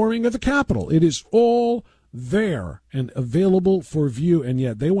 encouraging storming of the Capitol. It is all there and available for view, and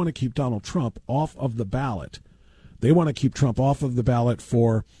yet they want to keep Donald Trump off of the ballot. They want to keep Trump off of the ballot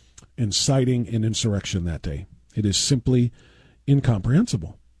for inciting an insurrection that day. It is simply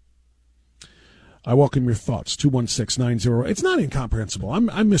incomprehensible. I welcome your thoughts. 21690. It's not incomprehensible. I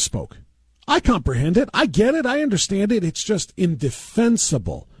misspoke. I comprehend it. I get it. I understand it. It's just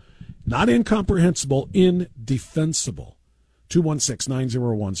indefensible. Not incomprehensible, indefensible.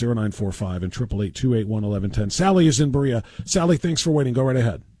 216-901-0945 and 888-281-1110. Sally is in Berea. Sally, thanks for waiting. Go right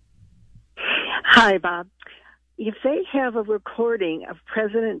ahead. Hi, Bob. If they have a recording of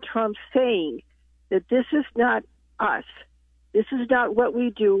President Trump saying that this is not us, this is not what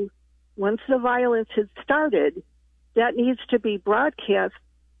we do once the violence has started, that needs to be broadcast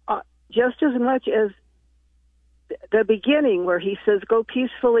just as much as the beginning where he says go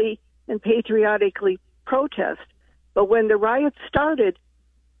peacefully and patriotically protest. But when the riots started,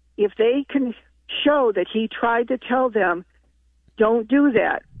 if they can show that he tried to tell them, don't do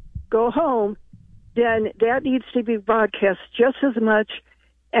that, go home, then that needs to be broadcast just as much.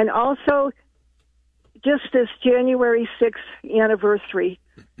 And also, just this January 6th anniversary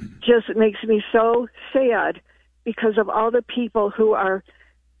just makes me so sad because of all the people who are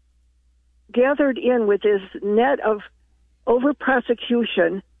gathered in with this net of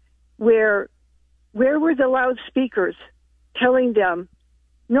over-prosecution where were the loudspeakers telling them,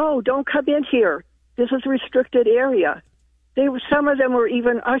 no, don't come in here. This is a restricted area. Some of them were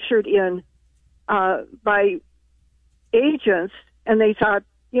even ushered in by agents, and they thought,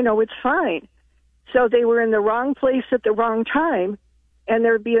 it's fine. So they were in the wrong place at the wrong time, and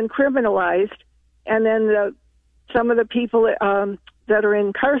they're being criminalized. And then some of the people that are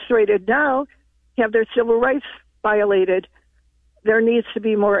incarcerated now have their civil rights violated. There needs to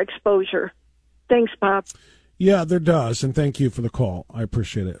be more exposure. Thanks, Bob. Yeah, there does, and thank you for the call. I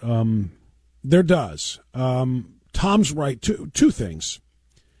appreciate it. There does. Tom's right. Two things.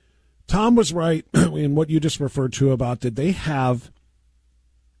 Tom was right in what you just referred to about did they have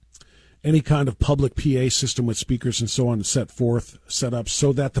any kind of public PA system with speakers and so on set up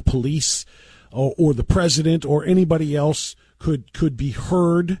so that the police or the president or anybody else could be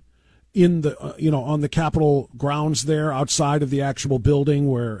heard in the on the Capitol grounds there outside of the actual building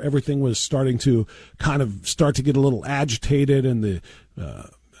where everything was starting to start to get a little agitated and the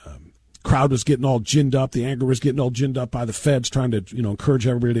crowd was getting all ginned up, the anger was getting all ginned up by the feds trying to encourage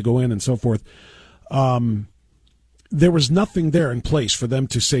everybody to go in and so forth. There was nothing there in place for them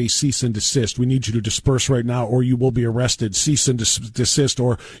to say cease and desist. We need you to disperse right now or you will be arrested. Cease and desist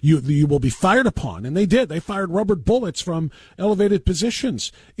or you will be fired upon. And they did. They fired rubber bullets from elevated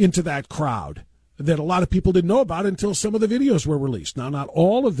positions into that crowd that a lot of people didn't know about until some of the videos were released. Now, not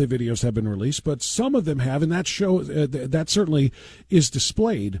all of the videos have been released, but some of them have, and that certainly is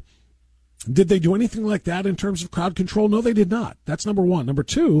displayed. Did they do anything like that in terms of crowd control? No, they did not. That's number one. Number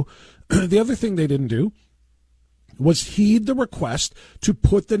two, the other thing they didn't do was heed the request to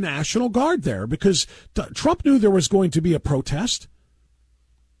put the National Guard there because Trump knew there was going to be a protest.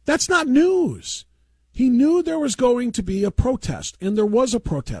 That's not news. He knew there was going to be a protest, and there was a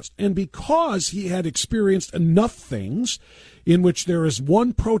protest. And because he had experienced enough things in which there is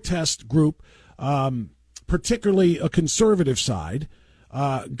one protest group, particularly a conservative side,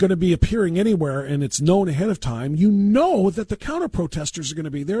 going to be appearing anywhere, and it's known ahead of time, you know that the counter-protesters are going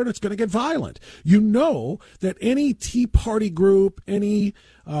to be there, and it's going to get violent. You know that any Tea Party group, any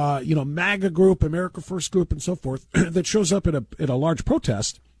MAGA group, America First group, and so forth, that shows up at a large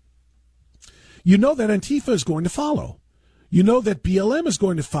protest, you know that Antifa is going to follow. You know that BLM is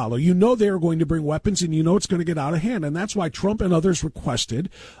going to follow. You know they are going to bring weapons, and you know it's going to get out of hand. And that's why Trump and others requested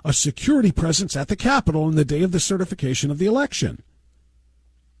a security presence at the Capitol on the day of the certification of the election.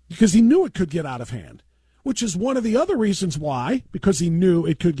 because he knew it could get out of hand, which is one of the other reasons why, because he knew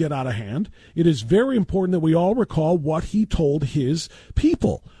it could get out of hand. It is very important that we all recall what he told his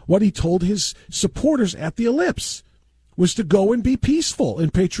people, what he told his supporters at the Ellipse, was to go and be peaceful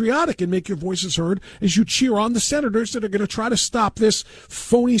and patriotic and make your voices heard as you cheer on the senators that are going to try to stop this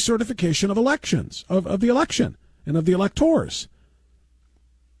phony certification of elections, of the election and of the electors.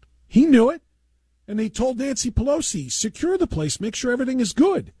 He knew it, and they told Nancy Pelosi, secure the place, make sure everything is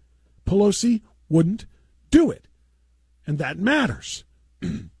good. Pelosi wouldn't do it, and that matters.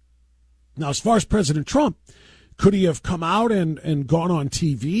 Now, as far as President Trump, could he have come out and gone on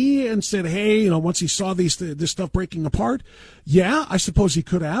TV and said, hey, once he saw this stuff breaking apart? Yeah, I suppose he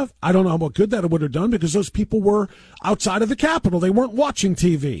could have. I don't know what good that would have done, because those people were outside of the Capitol. They weren't watching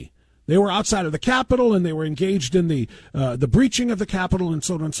TV. They were outside of the Capitol, and they were engaged in the breaching of the Capitol and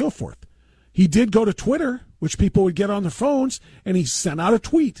so on and so forth. He did go to Twitter, which people would get on their phones, and he sent out a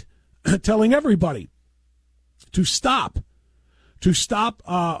tweet telling everybody to stop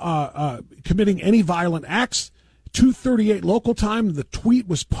committing any violent acts. 2:38 local time, the tweet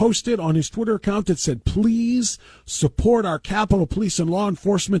was posted on his Twitter account that said, please support our Capitol Police and law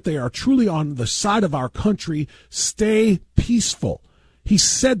enforcement. They are truly on the side of our country. Stay peaceful. He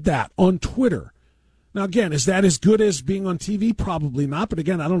said that on Twitter. Now, again, is that as good as being on TV? Probably not. But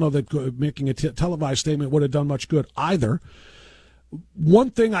again, I don't know that making a televised statement would have done much good either.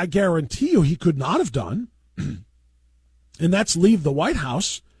 One thing I guarantee you he could not have done, and that's leave the White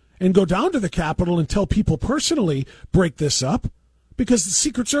House and go down to the Capitol and tell people personally, break this up, because the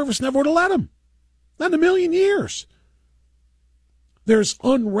Secret Service never would have let him. Not in a million years. There's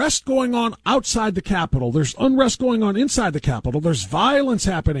unrest going on outside the Capitol. There's unrest going on inside the Capitol. There's violence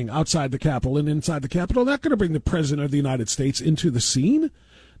happening outside the Capitol and inside the Capitol. Not going to bring the President of the United States into the scene.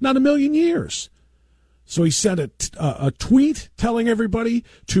 Not in a million years. So he sent a tweet telling everybody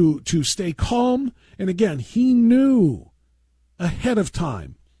to stay calm. And again, he knew ahead of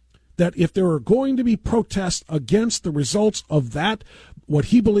time that if there were going to be protests against the results of that, what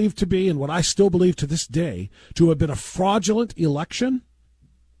he believed to be, and what I still believe to this day, to have been a fraudulent election,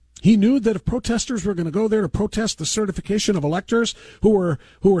 he knew that if protesters were going to go there to protest the certification of electors who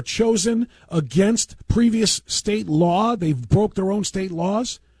were chosen against previous state law, they broke their own state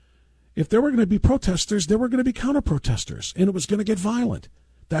laws, if there were going to be protesters, there were going to be counter-protesters, and it was going to get violent.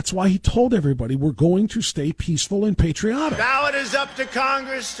 That's why he told everybody we're going to stay peaceful and patriotic. Now it is up to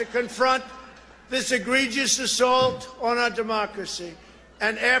Congress to confront this egregious assault on our democracy.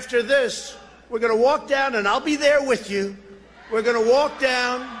 And after this, we're going to walk down, and I'll be there with you. We're going to walk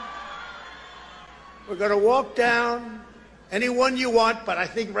down. We're going to walk down anyone you want, but I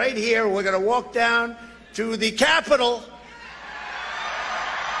think right here we're going to walk down to the Capitol.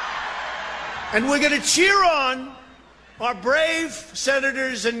 And we're going to cheer on our brave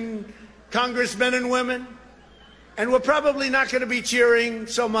senators and congressmen and women, and we're probably not going to be cheering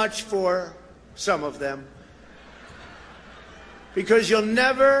so much for some of them, because you'll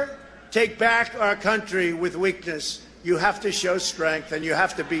never take back our country with weakness. You have to show strength, and you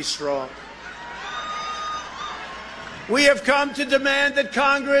have to be strong. We have come to demand that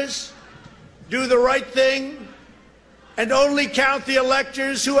Congress do the right thing and only count the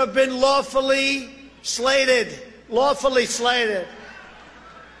electors who have been lawfully slated. Lawfully slated.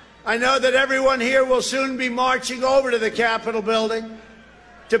 I know that everyone here will soon be marching over to the Capitol building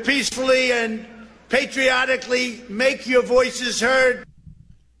to peacefully and patriotically make your voices heard.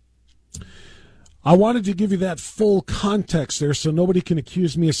 I wanted to give you that full context there so nobody can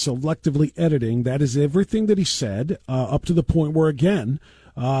accuse me of selectively editing. That is everything that he said up to the point where, again,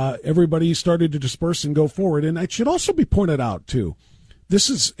 everybody started to disperse and go forward. And it should also be pointed out, too, this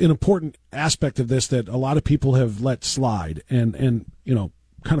is an important aspect of this that a lot of people have let slide and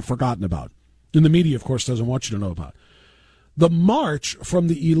kind of forgotten about. And the media, of course, doesn't want you to know about. The march from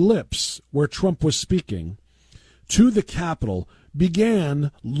the Ellipse, where Trump was speaking, to the Capitol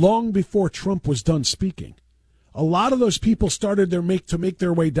began long before Trump was done speaking. A lot of those people started to make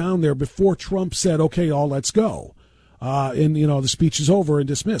their way down there before Trump said, okay, all let's go. And the speech is over and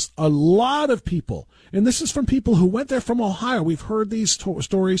dismissed. A lot of people, and this is from people who went there from Ohio. We've heard these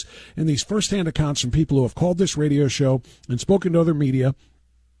stories and these firsthand accounts from people who have called this radio show and spoken to other media.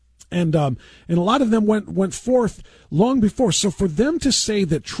 And a lot of them went forth long before. So for them to say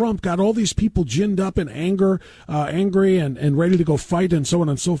that Trump got all these people ginned up in angry and ready to go fight and so on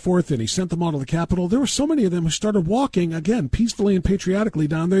and so forth, and he sent them all to the Capitol, there were so many of them who started walking, again, peacefully and patriotically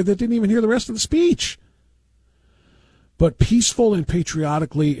down there that didn't even hear the rest of the speech. But peaceful and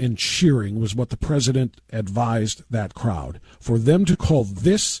patriotically and cheering was what the president advised that crowd. For them to call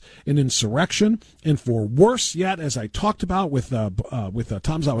this an insurrection, and for worse yet, as I talked about with Tom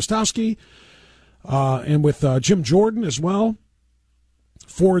Zawistowski and with Jim Jordan as well,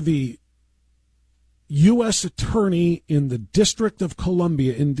 for the U.S. attorney in the District of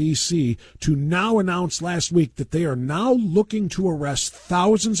Columbia in D.C. to now announce last week that they are now looking to arrest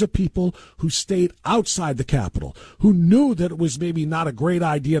thousands of people who stayed outside the Capitol, who knew that it was maybe not a great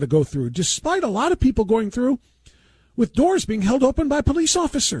idea to go through, despite a lot of people going through with doors being held open by police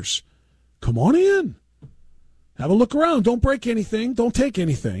officers. Come on in. Have a look around. Don't break anything. Don't take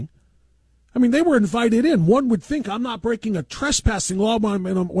anything. I mean, they were invited in. One would think I'm not breaking a trespassing law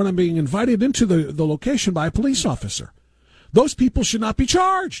when I'm being invited into the location by a police officer. Those people should not be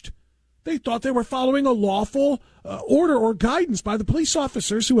charged. They thought they were following a lawful order or guidance by the police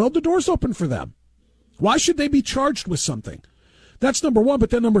officers who held the doors open for them. Why should they be charged with something? That's number one. But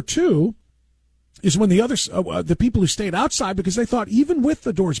then number two is when the others, the people who stayed outside, because they thought even with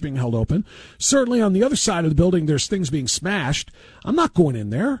the doors being held open, certainly on the other side of the building there's things being smashed. I'm not going in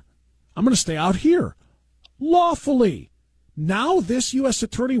there. I'm going to stay out here lawfully. Now this U.S.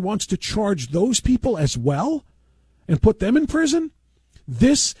 attorney wants to charge those people as well and put them in prison?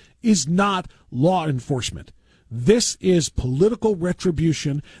 This is not law enforcement. This is political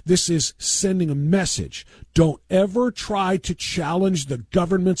retribution. This is sending a message. Don't ever try to challenge the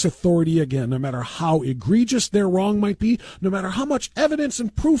government's authority again, no matter how egregious their wrong might be, no matter how much evidence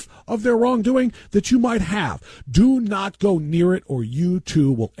and proof of their wrongdoing that you might have. Do not go near it, or you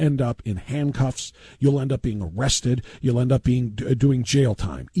too will end up in handcuffs. You'll end up being arrested. You'll end up doing jail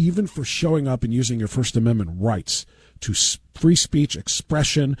time, even for showing up and using your First Amendment rights to free speech,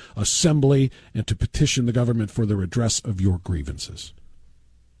 expression, assembly, and to petition the government for the redress of your grievances.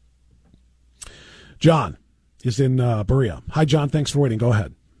 John is in Berea. Hi, John. Thanks for waiting. Go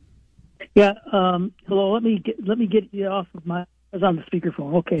ahead. Yeah. Hello. Let me get you off of my. I was on the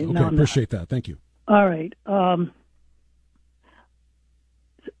speakerphone. Okay. Okay. Appreciate that. Thank you. All right.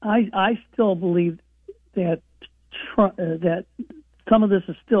 I still believe that that some of this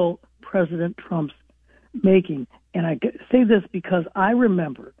is still President Trump's making. And I say this because I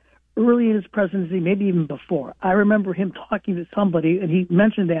remember early in his presidency, maybe even before, I remember him talking to somebody, and he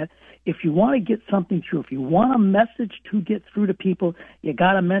mentioned that if you want to get something through, if you want a message to get through to people, you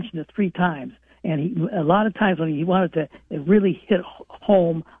got to mention it 3 times. And a lot of times when he wanted to really hit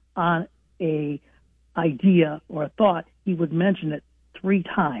home on a idea or a thought, he would mention it 3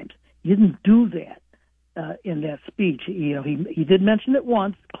 times. He didn't do that in that speech. You know, he did mention it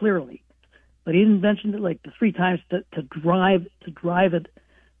once, clearly. But he didn't mention it like the 3 times to drive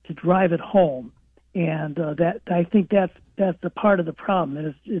it home, and that I think that's the part of the problem.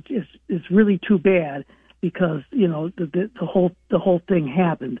 And it's really too bad because the whole thing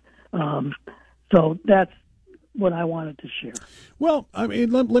happened. So that's what I wanted to share. Well, I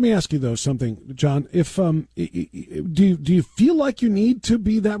mean, let me ask you though something, John. If do you feel like you need to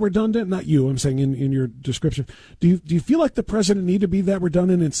be that redundant? Not you. I'm saying in your description. Do you feel like the president need to be that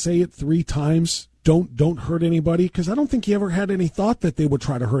redundant and say it 3 times? Don't hurt anybody, because I don't think he ever had any thought that they would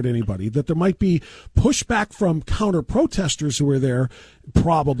try to hurt anybody. That there might be pushback from counter protesters who were there,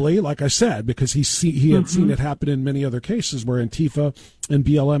 probably, like I said, because he had seen it happen in many other cases where Antifa and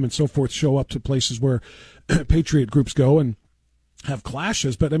BLM and so forth show up to places where patriot groups go and have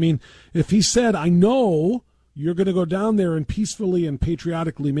clashes. But I mean, if he said, I know you're going to go down there and peacefully and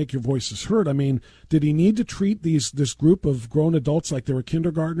patriotically make your voices heard, I mean, did he need to treat this group of grown adults like they were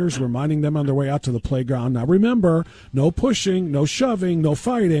kindergartners, reminding them on their way out to the playground, now remember, no pushing, no shoving, no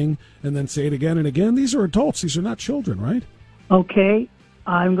fighting, and then say it again and again? These are adults. These are not children, right? Okay,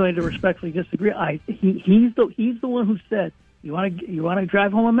 I'm going to respectfully disagree. He's the one who said, You want to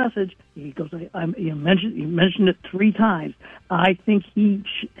drive home a message? He goes. You mentioned it 3 times. I think he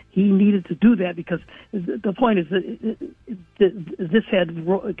needed to do that because the point is that this had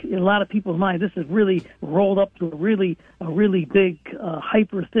in a lot of people's mind. This has really rolled up to a really big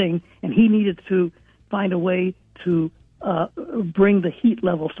hyper thing, and he needed to find a way to bring the heat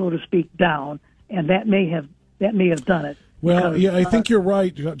level, so to speak, down, and that may have done it. Well, yeah, I think you're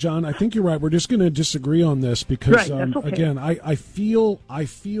right, John. I think you're right. We're just going to disagree on this because, right, okay. Again, I feel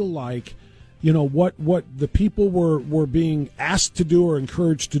like what the people were being asked to do or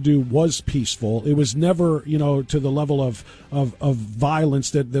encouraged to do was peaceful. It was never, to the level of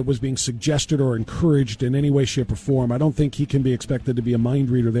violence that was being suggested or encouraged in any way, shape, or form. I don't think he can be expected to be a mind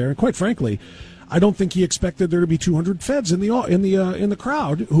reader there. And quite frankly, I don't think he expected there to be 200 feds in the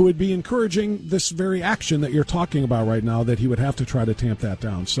crowd who would be encouraging this very action that you're talking about right now, that he would have to try to tamp that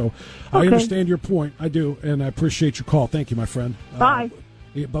down. So okay. I understand your point. I do, and I appreciate your call. Thank you, my friend. Bye.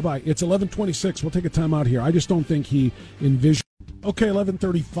 Bye-bye. It's 11:26. We'll take a time out here. I just don't think he envisioned. Okay,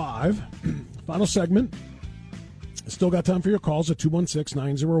 11:35. Final segment. Still got time for your calls at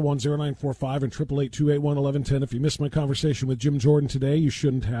 216-901-0945 and 888-281-1110. If you missed my conversation with Jim Jordan today, you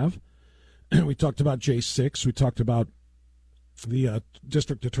shouldn't have. We talked about J6. We talked about the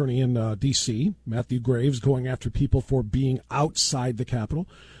district attorney in D.C., Matthew Graves, going after people for being outside the Capitol.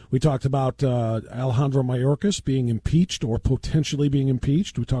 We talked about Alejandro Mayorkas being impeached or potentially being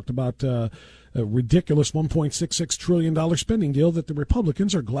impeached. We talked about a ridiculous $1.66 trillion spending deal that the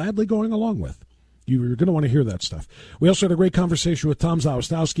Republicans are gladly going along with. You're going to want to hear that stuff. We also had a great conversation with Tom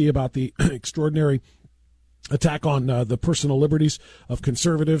Zawistowski about the extraordinary attack on the personal liberties of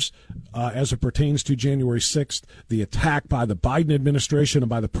conservatives as it pertains to January 6th, the attack by the Biden administration and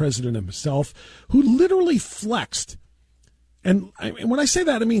by the president himself, who literally flexed. And when I say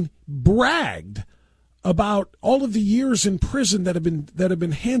that, I mean bragged about all of the years in prison that have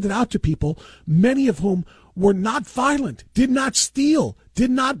been handed out to people, many of whom were not violent, did not steal,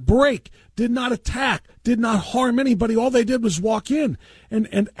 did not break, did not attack, did not harm anybody. All they did was walk in.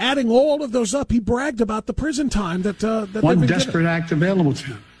 And adding all of those up, he bragged about the prison time that one desperate act available to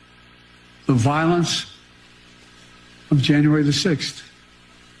him: the violence of January the 6th.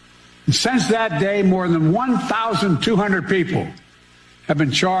 And since that day, more than 1,200 people have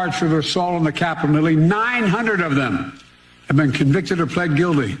been charged for their assault on the Capitol. Nearly 900 of them have been convicted or pled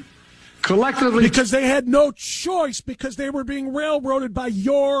guilty. Collectively, because they had no choice, because they were being railroaded by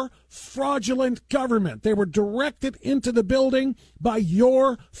your fraudulent government. They were directed into the building by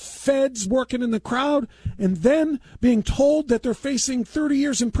your feds working in the crowd, and then being told that they're facing 30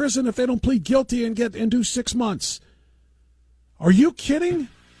 years in prison if they don't plead guilty and do 6 months. Are you kidding?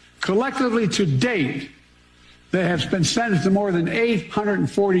 Collectively to date, they have been sentenced to more than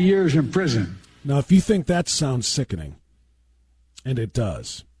 840 years in prison. Now, if you think that sounds sickening, and it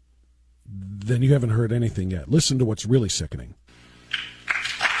does, then you haven't heard anything yet. Listen to what's really sickening.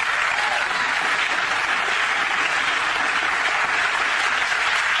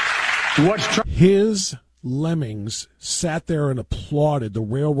 His lemmings sat there and applauded the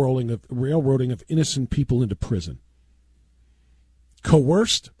railroading of innocent people into prison,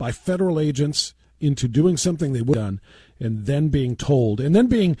 coerced by federal agents into doing something they would have done, and then being told, and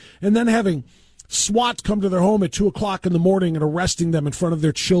then having SWAT come to their home at 2:00 in the morning and arresting them in front of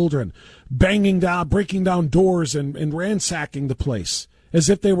their children, breaking down doors and ransacking the place as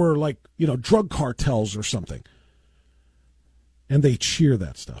if they were drug cartels or something. And they cheer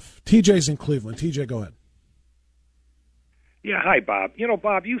that stuff. TJ's in Cleveland. TJ, go ahead. Yeah, hi, Bob.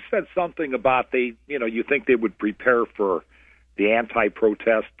 Bob, you said something about you think they would prepare for the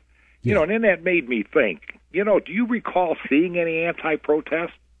anti-protest. And then that made me think, do you recall seeing any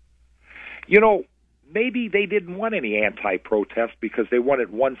anti-protest? Maybe they didn't want any anti-protest because they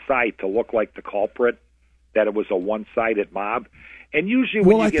wanted one side to look like the culprit, that it was a one-sided mob. And usually,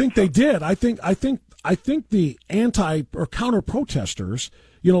 when they did. I think the anti or counter protesters,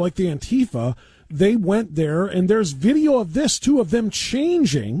 like the Antifa, they went there, and there's video of this too, of them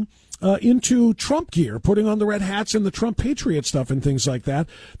changing into Trump gear, putting on the red hats and the Trump Patriot stuff and things like that.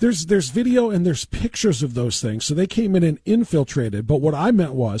 There's video and there's pictures of those things. So they came in and infiltrated. But what I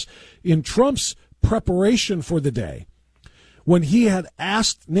meant was, in Trump's preparation for the day, when he had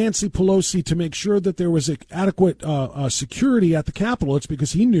asked Nancy Pelosi to make sure that there was adequate security at the Capitol, it's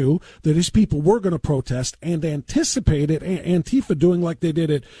because he knew that his people were going to protest and anticipated Antifa doing like they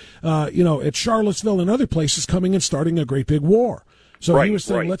did at Charlottesville and other places, coming and starting a great big war. So he was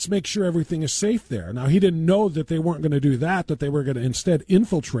saying, let's make sure everything is safe there. Now, he didn't know that they weren't going to do that they were going to instead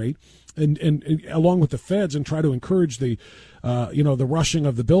infiltrate and along with the feds and try to encourage the rushing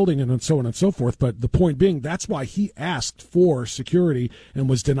of the building and so on and so forth. But the point being, that's why he asked for security and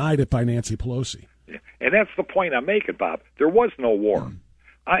was denied it by Nancy Pelosi. And that's the point I'm making, Bob. There was no war.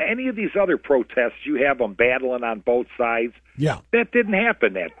 Any of these other protests, you have them battling on both sides. Yeah. That didn't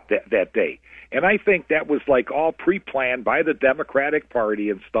happen that day. And I think that was all pre-planned by the Democratic Party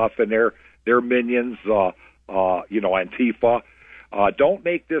and stuff, and their minions, Antifa. Don't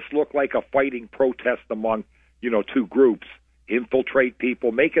make this look like a fighting protest among, two groups. Infiltrate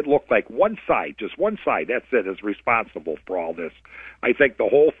people, make it look like just one side, that's it, is responsible for all this. I think the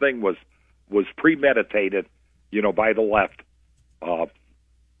whole thing was was premeditated, by the left.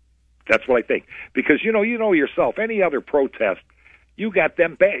 That's what I think. Because, you know yourself, any other protest, you got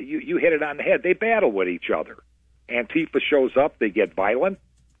them, you hit it on the head. They battle with each other. Antifa shows up, they get violent.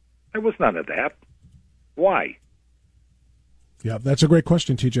 There was none of that. Why? Yeah, that's a great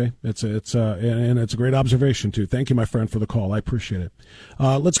question, TJ. It's a great observation, too. Thank you, my friend, for the call. I appreciate it.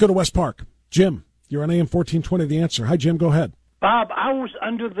 Let's go to West Park. Jim, you're on AM 1420, The Answer. Hi, Jim, go ahead. Bob, I was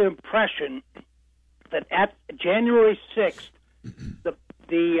under the impression that at January 6th,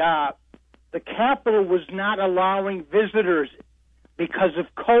 the Capitol was not allowing visitors because of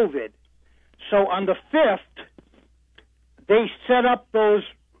COVID. So on the 5th, they set up those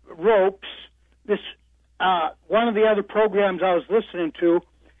ropes. This one of the other programs I was listening to,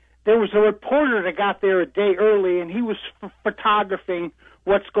 there was a reporter that got there a day early, and he was photographing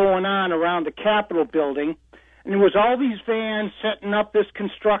what's going on around the Capitol building. And there was all these vans setting up this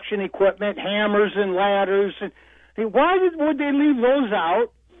construction equipment, hammers and ladders. And why would they leave those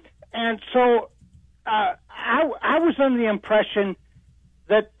out? And so I was under the impression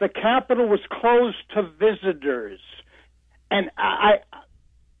that the Capitol was closed to visitors. And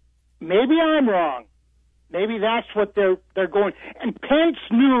maybe I'm wrong. Maybe that's what they're going. And Pence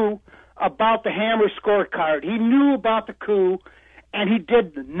knew about the Hammer scorecard. He knew about the coup, and he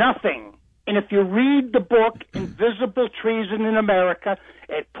did nothing. And if you read the book, Invisible Treason in America,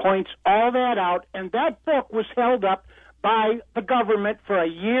 it points all that out. And that book was held up by the government for a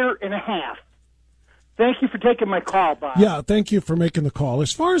year and a half. Thank you for taking my call, Bob. Yeah, thank you for making the call.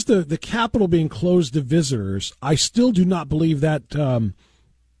 As far as the Capitol being closed to visitors, I still do not believe that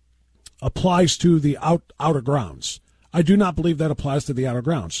applies to the outer grounds. I do not believe that applies to the outer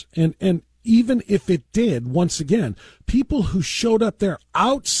grounds. And even if it did, once again, people who showed up there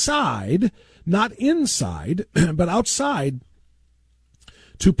outside, not inside, but outside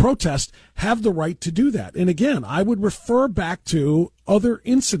to protest have the right to do that. And again, I would refer back to other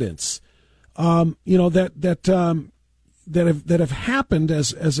incidents, that have happened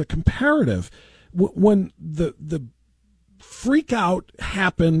as a comparative. When the freak out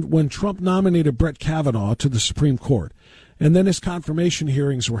happened when Trump nominated Brett Kavanaugh to the Supreme Court, and then his confirmation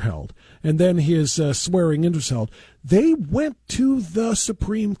hearings were held, and then his swearing in was held. They went to the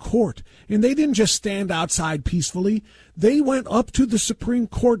Supreme Court, and they didn't just stand outside peacefully. They went up to the Supreme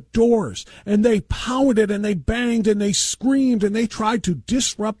Court doors, and they pounded, and they banged, and they screamed, and they tried to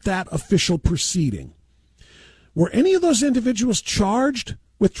disrupt that official proceeding. Were any of those individuals charged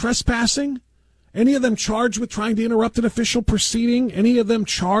with trespassing? Any of them charged with trying to interrupt an official proceeding? Any of them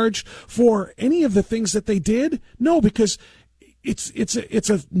charged for any of the things that they did? No, because it's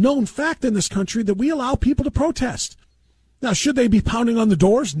a known fact in this country that we allow people to protest. Now, should they be pounding on the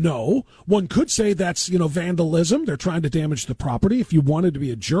doors? No. One could say that's, vandalism. They're trying to damage the property if you wanted to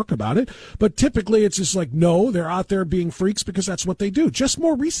be a jerk about it. But typically it's just like, no, they're out there being freaks because that's what they do. Just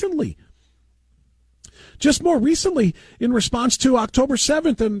more recently, in response to October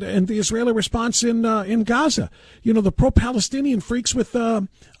 7th and the Israeli response in Gaza, the pro-Palestinian freaks with Rashida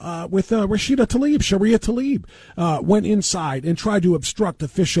Tlaib, Sharia Tlaib, went inside and tried to obstruct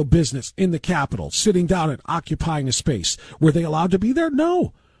official business in the Capitol, sitting down and occupying a space. Were they allowed to be there?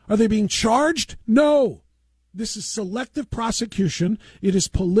 No. Are they being charged? No. This is selective prosecution. It is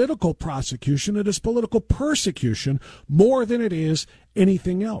political prosecution. It is political persecution more than it is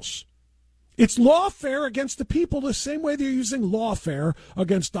anything else. It's lawfare against the people the same way they're using lawfare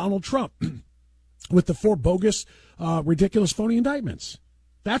against Donald Trump with the 4 bogus, ridiculous, phony indictments.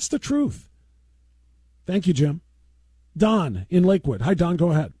 That's the truth. Thank you, Jim. Don in Lakewood. Hi, Don.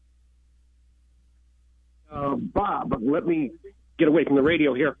 Go ahead. Bob, let me get away from the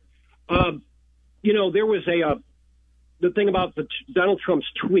radio here. There was the thing about Donald Trump's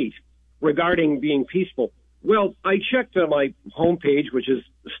tweet regarding being peaceful. Well, I checked on my homepage, which is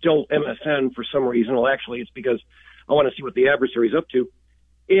still MSN for some reason. Well, actually, it's because I want to see what the adversary's up to.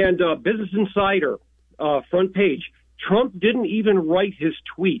 And Business Insider, front page, Trump didn't even write his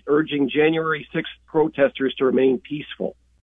tweet urging January 6th protesters to remain peaceful.